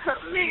they're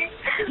coming?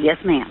 Yes,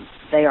 ma'am.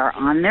 They are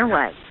on their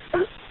way.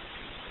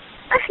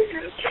 I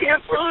just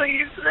can't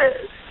believe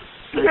this.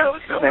 No,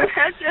 someone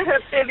had to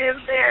have been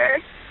in there.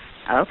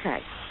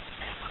 Okay.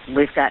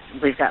 We've got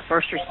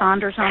first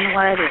responders on the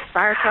way. There's a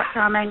fire truck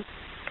coming.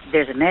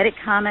 There's a medic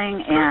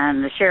coming,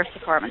 and the sheriff's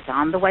department's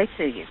on the way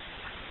to you.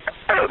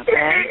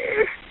 Okay.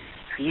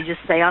 You just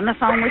stay on the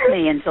phone with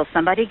me until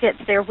somebody gets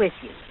there with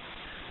you.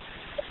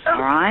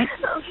 All right?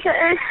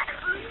 Okay.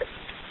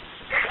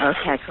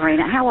 Okay,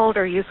 Karina. How old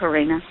are you,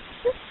 Karina?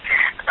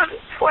 I'm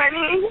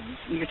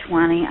 20. You're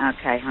 20?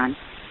 Okay, hon.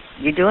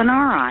 You're doing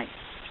all right.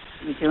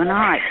 You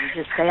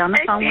just stay on the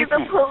phone with me. I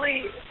see the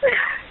police.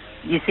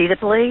 You see the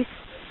police?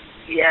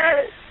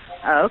 Yes.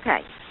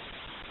 Okay.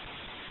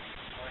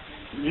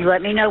 You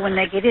let me know when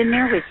they get in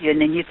there with you,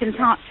 and then you can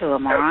talk to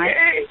them, all right?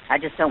 Okay. I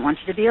just don't want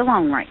you to be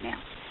alone right now.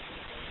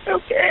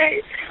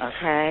 Okay.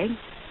 Okay?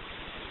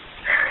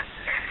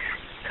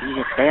 You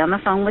just stay on the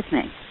phone with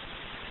me.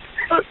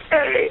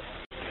 Okay.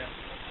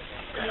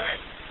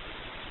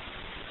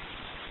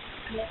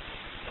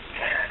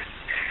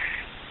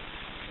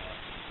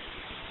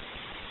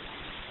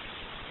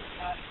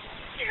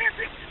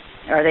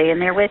 Are they in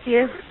there with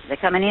you? They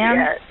coming in?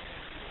 Yes.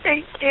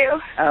 Thank you.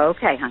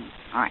 Okay, honey.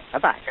 All right.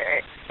 Bye-bye. All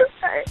right.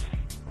 Bye.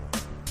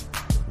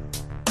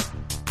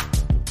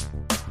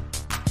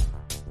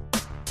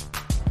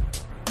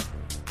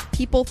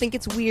 People think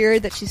it's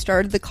weird that she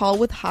started the call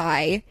with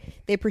hi.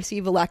 They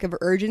perceive a lack of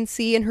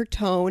urgency in her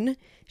tone.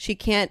 She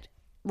can't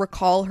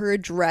recall her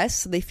address,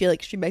 so they feel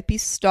like she might be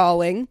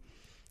stalling.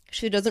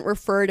 She doesn't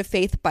refer to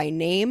Faith by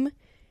name.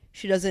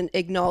 She doesn't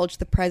acknowledge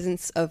the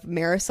presence of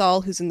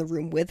Marisol, who's in the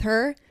room with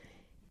her.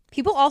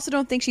 People also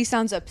don't think she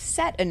sounds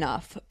upset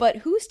enough, but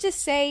who's to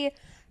say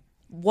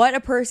what a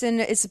person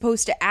is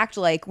supposed to act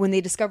like when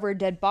they discover a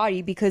dead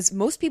body, because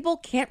most people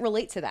can't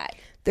relate to that.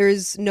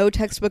 There's no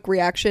textbook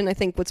reaction. I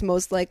think what's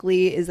most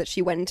likely is that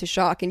she went into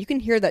shock, and you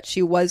can hear that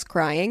she was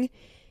crying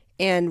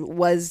and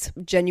was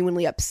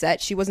genuinely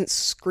upset. She wasn't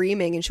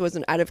screaming and she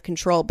wasn't out of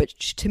control, but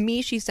to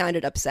me, she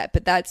sounded upset.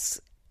 But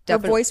that's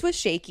definitely... Her voice was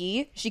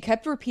shaky. She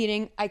kept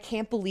repeating, "I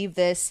can't believe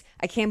this.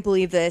 I can't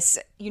believe this."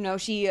 You know,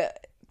 she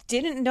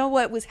didn't know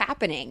what was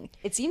happening.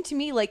 It seemed to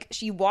me like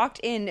she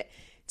walked in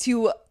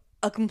to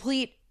a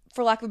complete,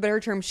 for lack of a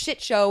better term,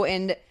 shit show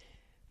and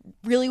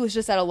really was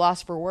just at a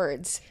loss for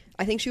words.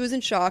 I think she was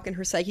in shock and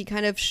her psyche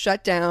kind of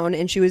shut down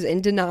and she was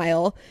in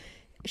denial.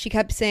 She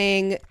kept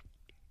saying,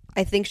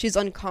 "I think she's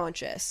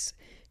unconscious."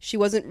 She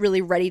wasn't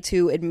really ready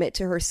to admit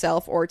to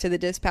herself or to the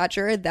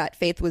dispatcher that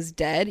Faith was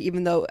dead,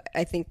 even though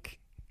I think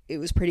it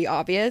was pretty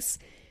obvious.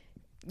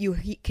 You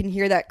can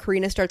hear that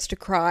Karina starts to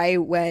cry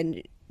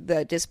when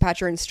the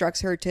dispatcher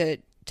instructs her to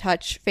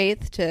touch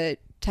Faith to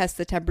test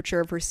the temperature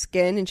of her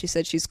skin, and she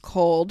said she's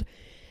cold.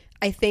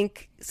 I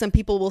think some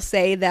people will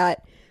say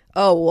that,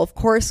 oh, well, of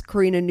course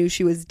Karina knew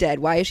she was dead.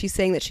 Why is she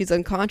saying that she's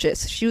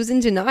unconscious? She was in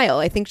denial.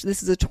 I think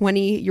this is a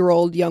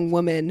 20-year-old young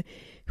woman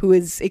who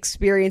is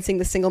experiencing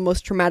the single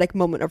most traumatic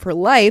moment of her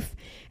life,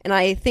 and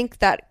I think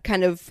that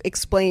kind of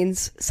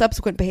explains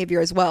subsequent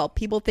behavior as well.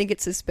 People think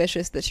it's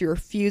suspicious that she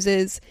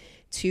refuses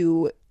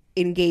to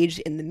engage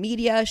in the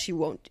media. She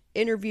won't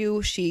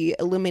interview. She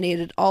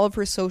eliminated all of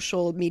her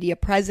social media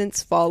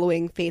presence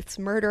following Faith's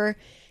murder,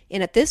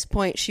 and at this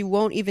point, she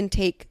won't even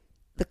take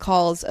the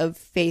calls of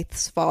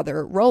Faith's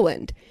father,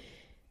 Roland.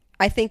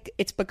 I think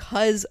it's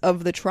because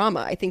of the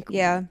trauma. I think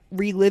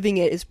reliving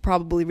it is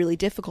probably really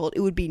difficult.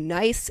 It would be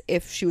nice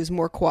if she was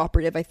more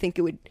cooperative. I think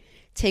it would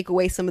take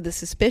away some of the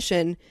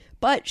suspicion,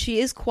 but she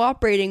is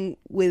cooperating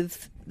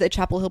with the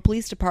Chapel Hill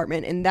Police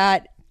Department, and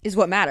that is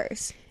what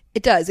matters.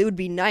 It does. It would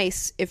be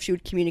nice if she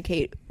would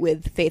communicate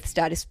with Faith's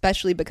dad,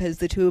 especially because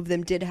the two of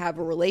them did have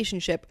a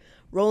relationship.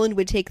 Roland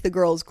would take the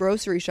girls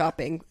grocery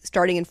shopping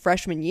starting in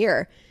freshman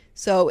year.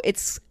 So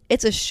it's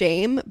a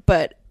shame,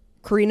 but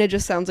Karina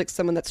just sounds like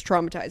someone that's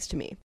traumatized to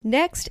me.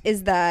 Next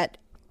is that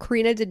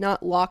Karina did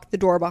not lock the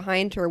door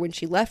behind her when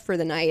she left for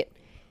the night.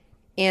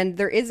 And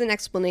there is an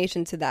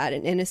explanation to that,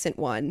 an innocent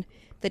one.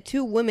 The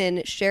two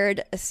women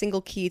shared a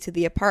single key to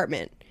the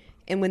apartment.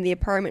 And when the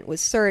apartment was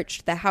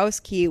searched, the house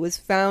key was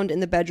found in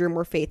the bedroom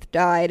where Faith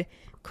died.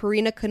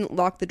 Karina couldn't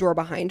lock the door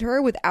behind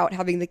her without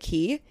having the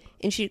key,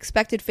 and she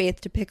expected Faith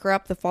to pick her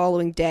up the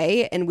following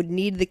day and would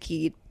need the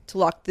key to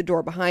lock the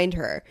door behind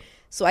her.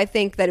 So I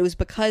think that it was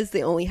because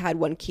they only had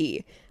one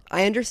key.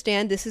 I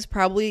understand this is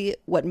probably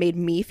what made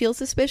me feel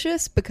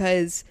suspicious,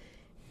 because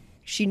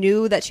she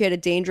knew that she had a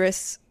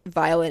dangerous,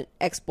 violent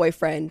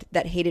ex-boyfriend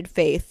that hated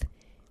Faith.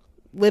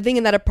 Living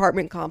in that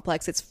apartment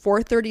complex, it's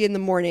 4:30 in the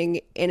morning,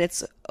 and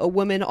it's a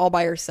woman all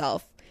by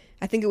herself.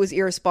 I think it was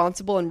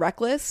irresponsible and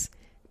reckless,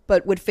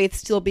 but would Faith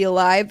still be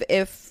alive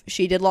if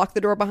she did lock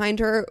the door behind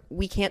her?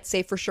 We can't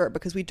say for sure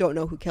because we don't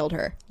know who killed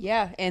her.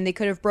 Yeah, and they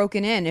could have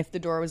broken in if the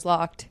door was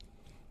locked.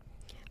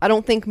 I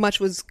don't think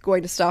much was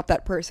going to stop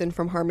that person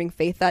from harming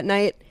Faith that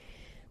night.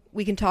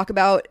 We can talk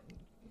about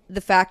the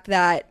fact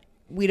that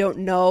we don't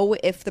know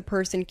if the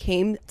person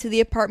came to the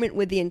apartment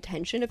with the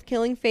intention of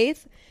killing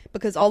Faith,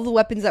 because all the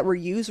weapons that were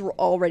used were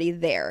already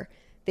there.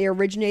 They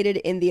originated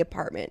in the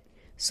apartment.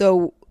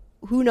 So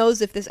who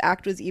knows if this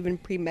act was even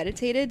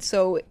premeditated?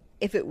 So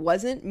if it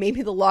wasn't,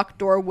 maybe the locked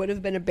door would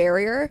have been a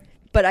barrier.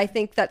 But I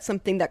think that's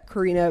something that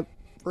Karina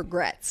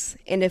regrets.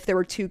 And if there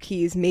were two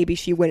keys, maybe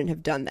she wouldn't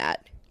have done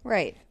that.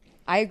 Right.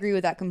 I agree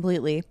with that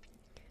completely.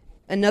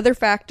 Another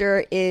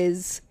factor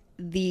is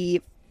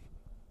the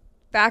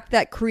fact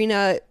that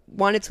Karina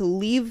wanted to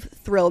leave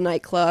Thrill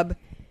nightclub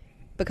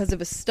because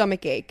of a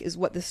stomach ache is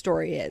what the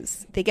story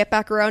is. They get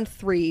back around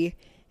 3,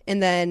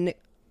 and then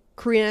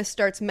Karina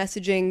starts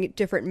messaging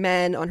different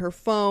men on her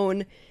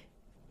phone.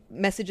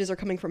 Messages are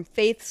coming from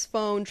Faith's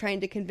phone, trying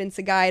to convince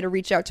a guy to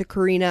reach out to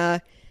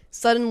Karina.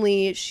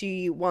 Suddenly,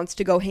 she wants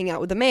to go hang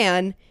out with a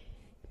man.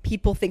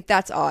 People think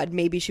that's odd.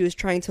 Maybe she was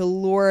trying to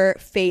lure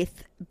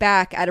Faith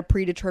back at a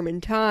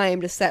predetermined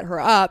time to set her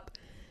up.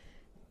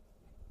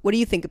 What do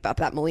you think about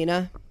that,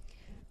 Melina?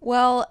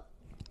 Well,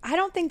 I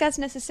don't think that's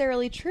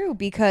necessarily true,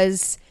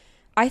 because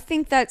I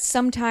think that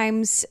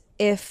sometimes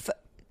if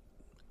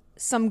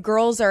some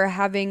girls are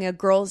having a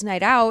girls'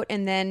 night out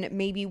and then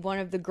maybe one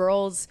of the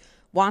girls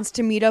wants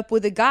to meet up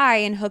with a guy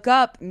and hook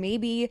up,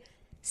 maybe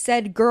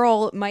said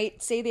girl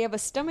might say they have a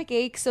stomach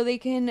ache so they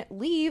can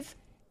leave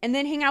and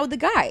then hang out with the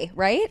guy,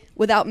 right?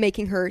 Without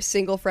making her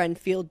single friend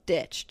feel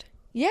ditched.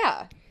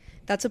 Yeah.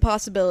 That's a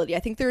possibility. I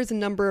think there is a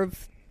number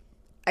of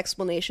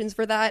explanations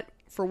for that.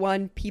 For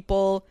one,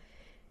 people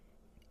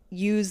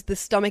use the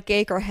stomach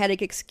ache or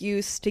headache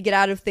excuse to get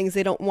out of things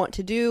they don't want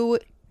to do.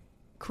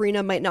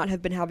 Karina might not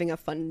have been having a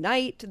fun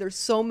night. There's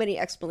so many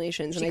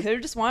explanations. She could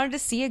have just wanted to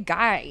see a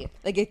guy.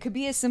 Like, it could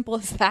be as simple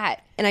as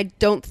that. And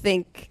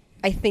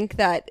I think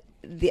that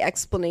the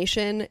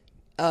explanation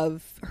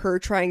of her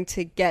trying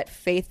to get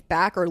Faith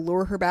back or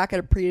lure her back at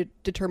a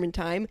predetermined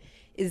time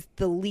is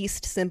the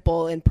least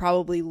simple and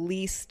probably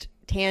least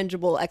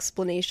tangible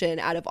explanation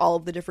out of all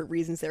of the different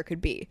reasons there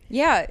could be.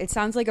 Yeah, it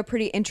sounds like a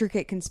pretty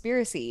intricate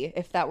conspiracy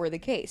if that were the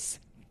case.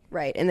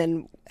 Right. And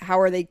then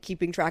how are they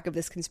keeping track of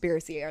this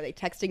conspiracy? Are they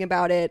texting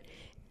about it?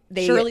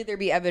 Surely there'd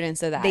be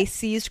evidence of that. They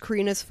seized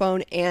Karina's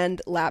phone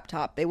and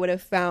laptop. They would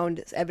have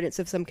found evidence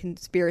of some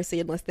conspiracy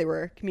unless they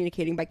were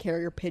communicating by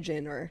carrier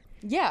pigeon or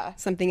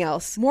something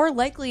else. More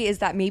likely is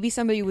that maybe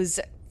somebody was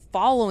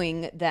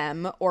following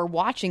them or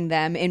watching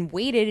them and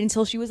waited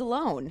until she was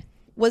alone.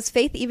 Was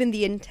Faith even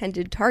the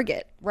intended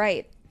target?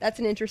 Right. That's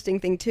an interesting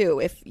thing, too.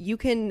 If you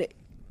can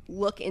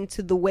look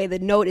into the way the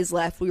note is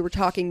left, we were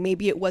talking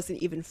maybe it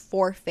wasn't even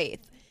for Faith.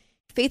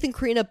 Faith and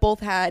Karina both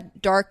had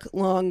dark,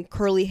 long,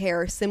 curly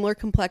hair, similar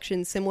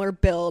complexion, similar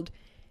build.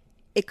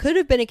 It could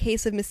have been a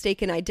case of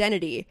mistaken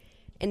identity.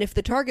 And if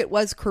the target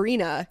was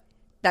Karina,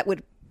 that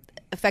would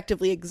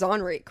effectively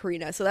exonerate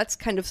Karina. So that's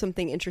kind of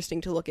something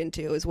interesting to look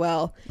into as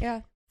well.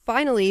 Yeah.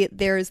 Finally,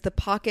 there's the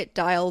pocket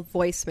dial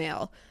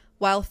voicemail.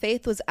 While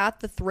Faith was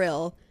at the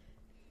Thrill,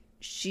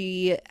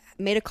 she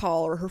made a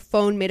call, or her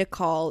phone made a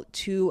call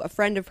to a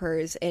friend of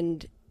hers,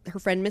 and her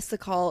friend missed the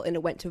call and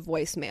it went to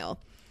voicemail.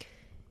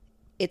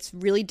 It's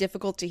really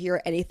difficult to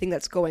hear anything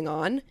that's going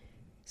on,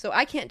 so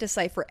I can't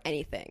decipher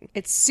anything.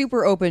 It's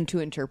super open to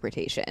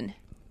interpretation.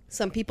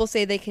 Some people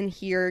say they can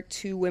hear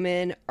two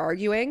women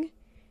arguing.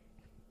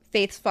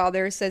 Faith's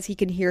father says he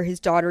can hear his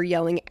daughter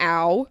yelling,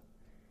 "Ow."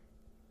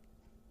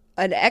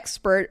 An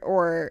expert,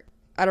 or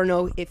I don't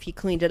know if he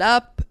cleaned it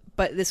up,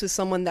 but this was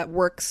someone that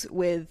works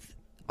with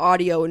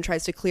audio and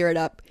tries to clear it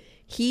up.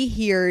 He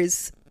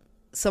hears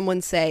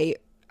someone say,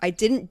 "I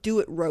didn't do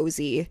it,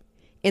 Rosie."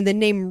 And the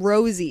name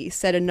Rosie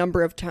said a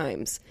number of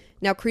times.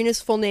 Now, Karina's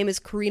full name is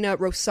Karina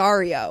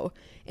Rosario,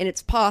 and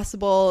it's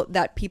possible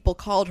that people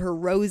called her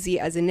Rosie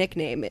as a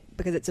nickname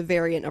because it's a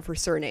variant of her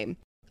surname.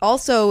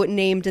 Also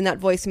named in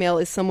that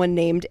voicemail is someone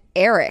named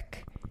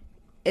Eric,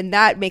 and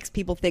that makes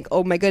people think,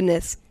 oh my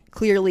goodness,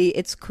 clearly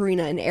it's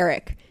Karina and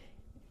Eric.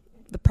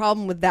 The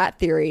problem with that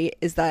theory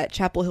is that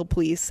Chapel Hill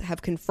police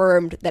have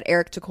confirmed that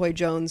Eric Takoy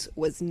Jones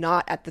was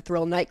not at the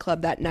Thrill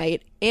nightclub that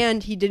night,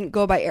 and he didn't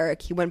go by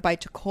Eric, he went by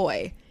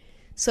Takoy.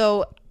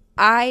 So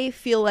I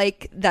feel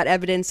like that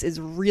evidence is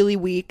really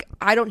weak.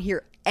 I don't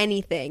hear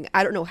anything.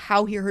 I don't know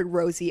how he heard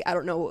Rosie. I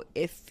don't know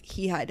if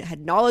he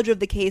had knowledge of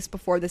the case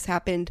before this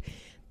happened.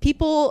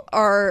 People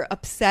are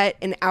upset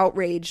and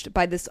outraged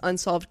by this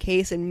unsolved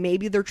case, and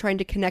maybe they're trying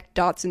to connect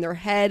dots in their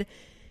head.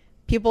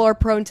 People are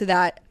prone to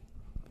that,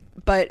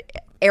 but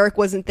Eric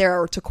wasn't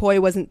there or Takoy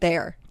wasn't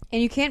there.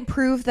 And you can't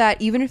prove that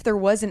even if there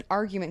was an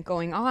argument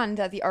going on,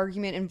 that the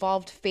argument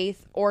involved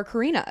Faith or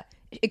Karina.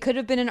 It could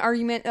have been an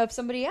argument of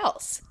somebody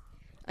else.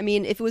 I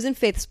mean, if it was in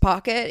Faith's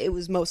pocket, it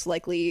was most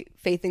likely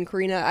Faith and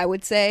Karina, I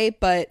would say,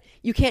 but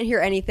you can't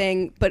hear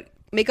anything, but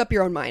make up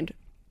your own mind.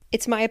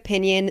 It's my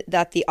opinion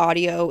that the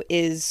audio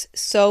is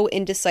so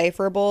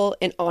indecipherable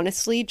and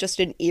honestly just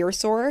an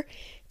earsore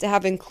to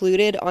have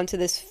included onto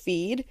this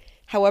feed.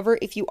 However,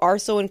 if you are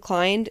so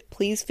inclined,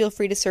 please feel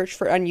free to search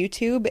for it on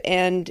YouTube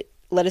and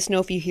let us know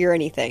if you hear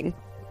anything.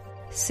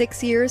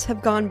 6 years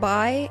have gone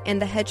by,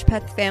 and the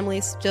Hedgepeth family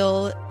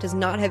still does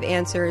not have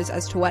answers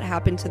as to what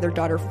happened to their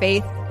daughter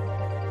Faith.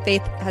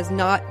 Faith has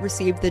not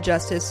received the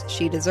justice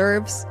she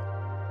deserves.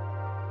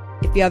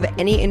 If you have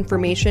any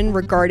information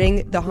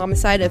regarding the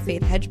homicide of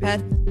Faith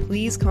Hedgepeth,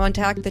 please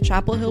contact the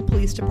Chapel Hill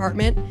Police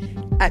Department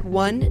at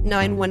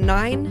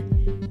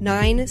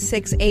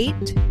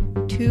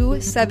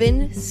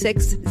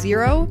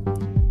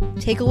 1-919-968-2760.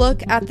 Take a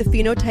look at the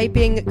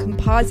phenotyping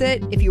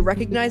composite. If you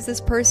recognize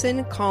this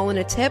person, call in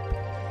a tip.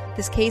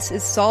 This case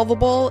is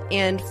solvable,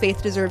 and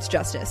Faith deserves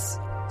justice.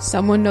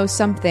 Someone knows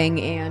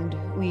something, and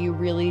we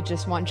really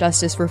just want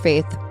justice for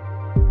Faith.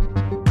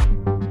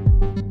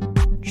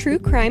 True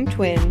Crime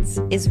Twins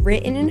is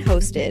written and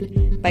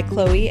hosted by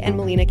Chloe and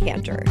Melina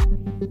Cantor.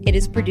 It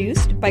is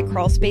produced by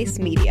Crawlspace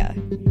Media.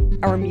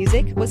 Our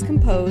music was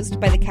composed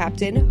by the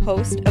captain,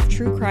 host of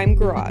True Crime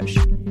Garage.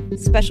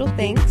 Special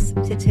thanks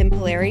to Tim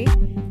Polari,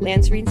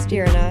 Lance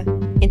Reed-Stirna,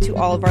 and to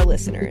all of our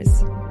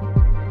listeners.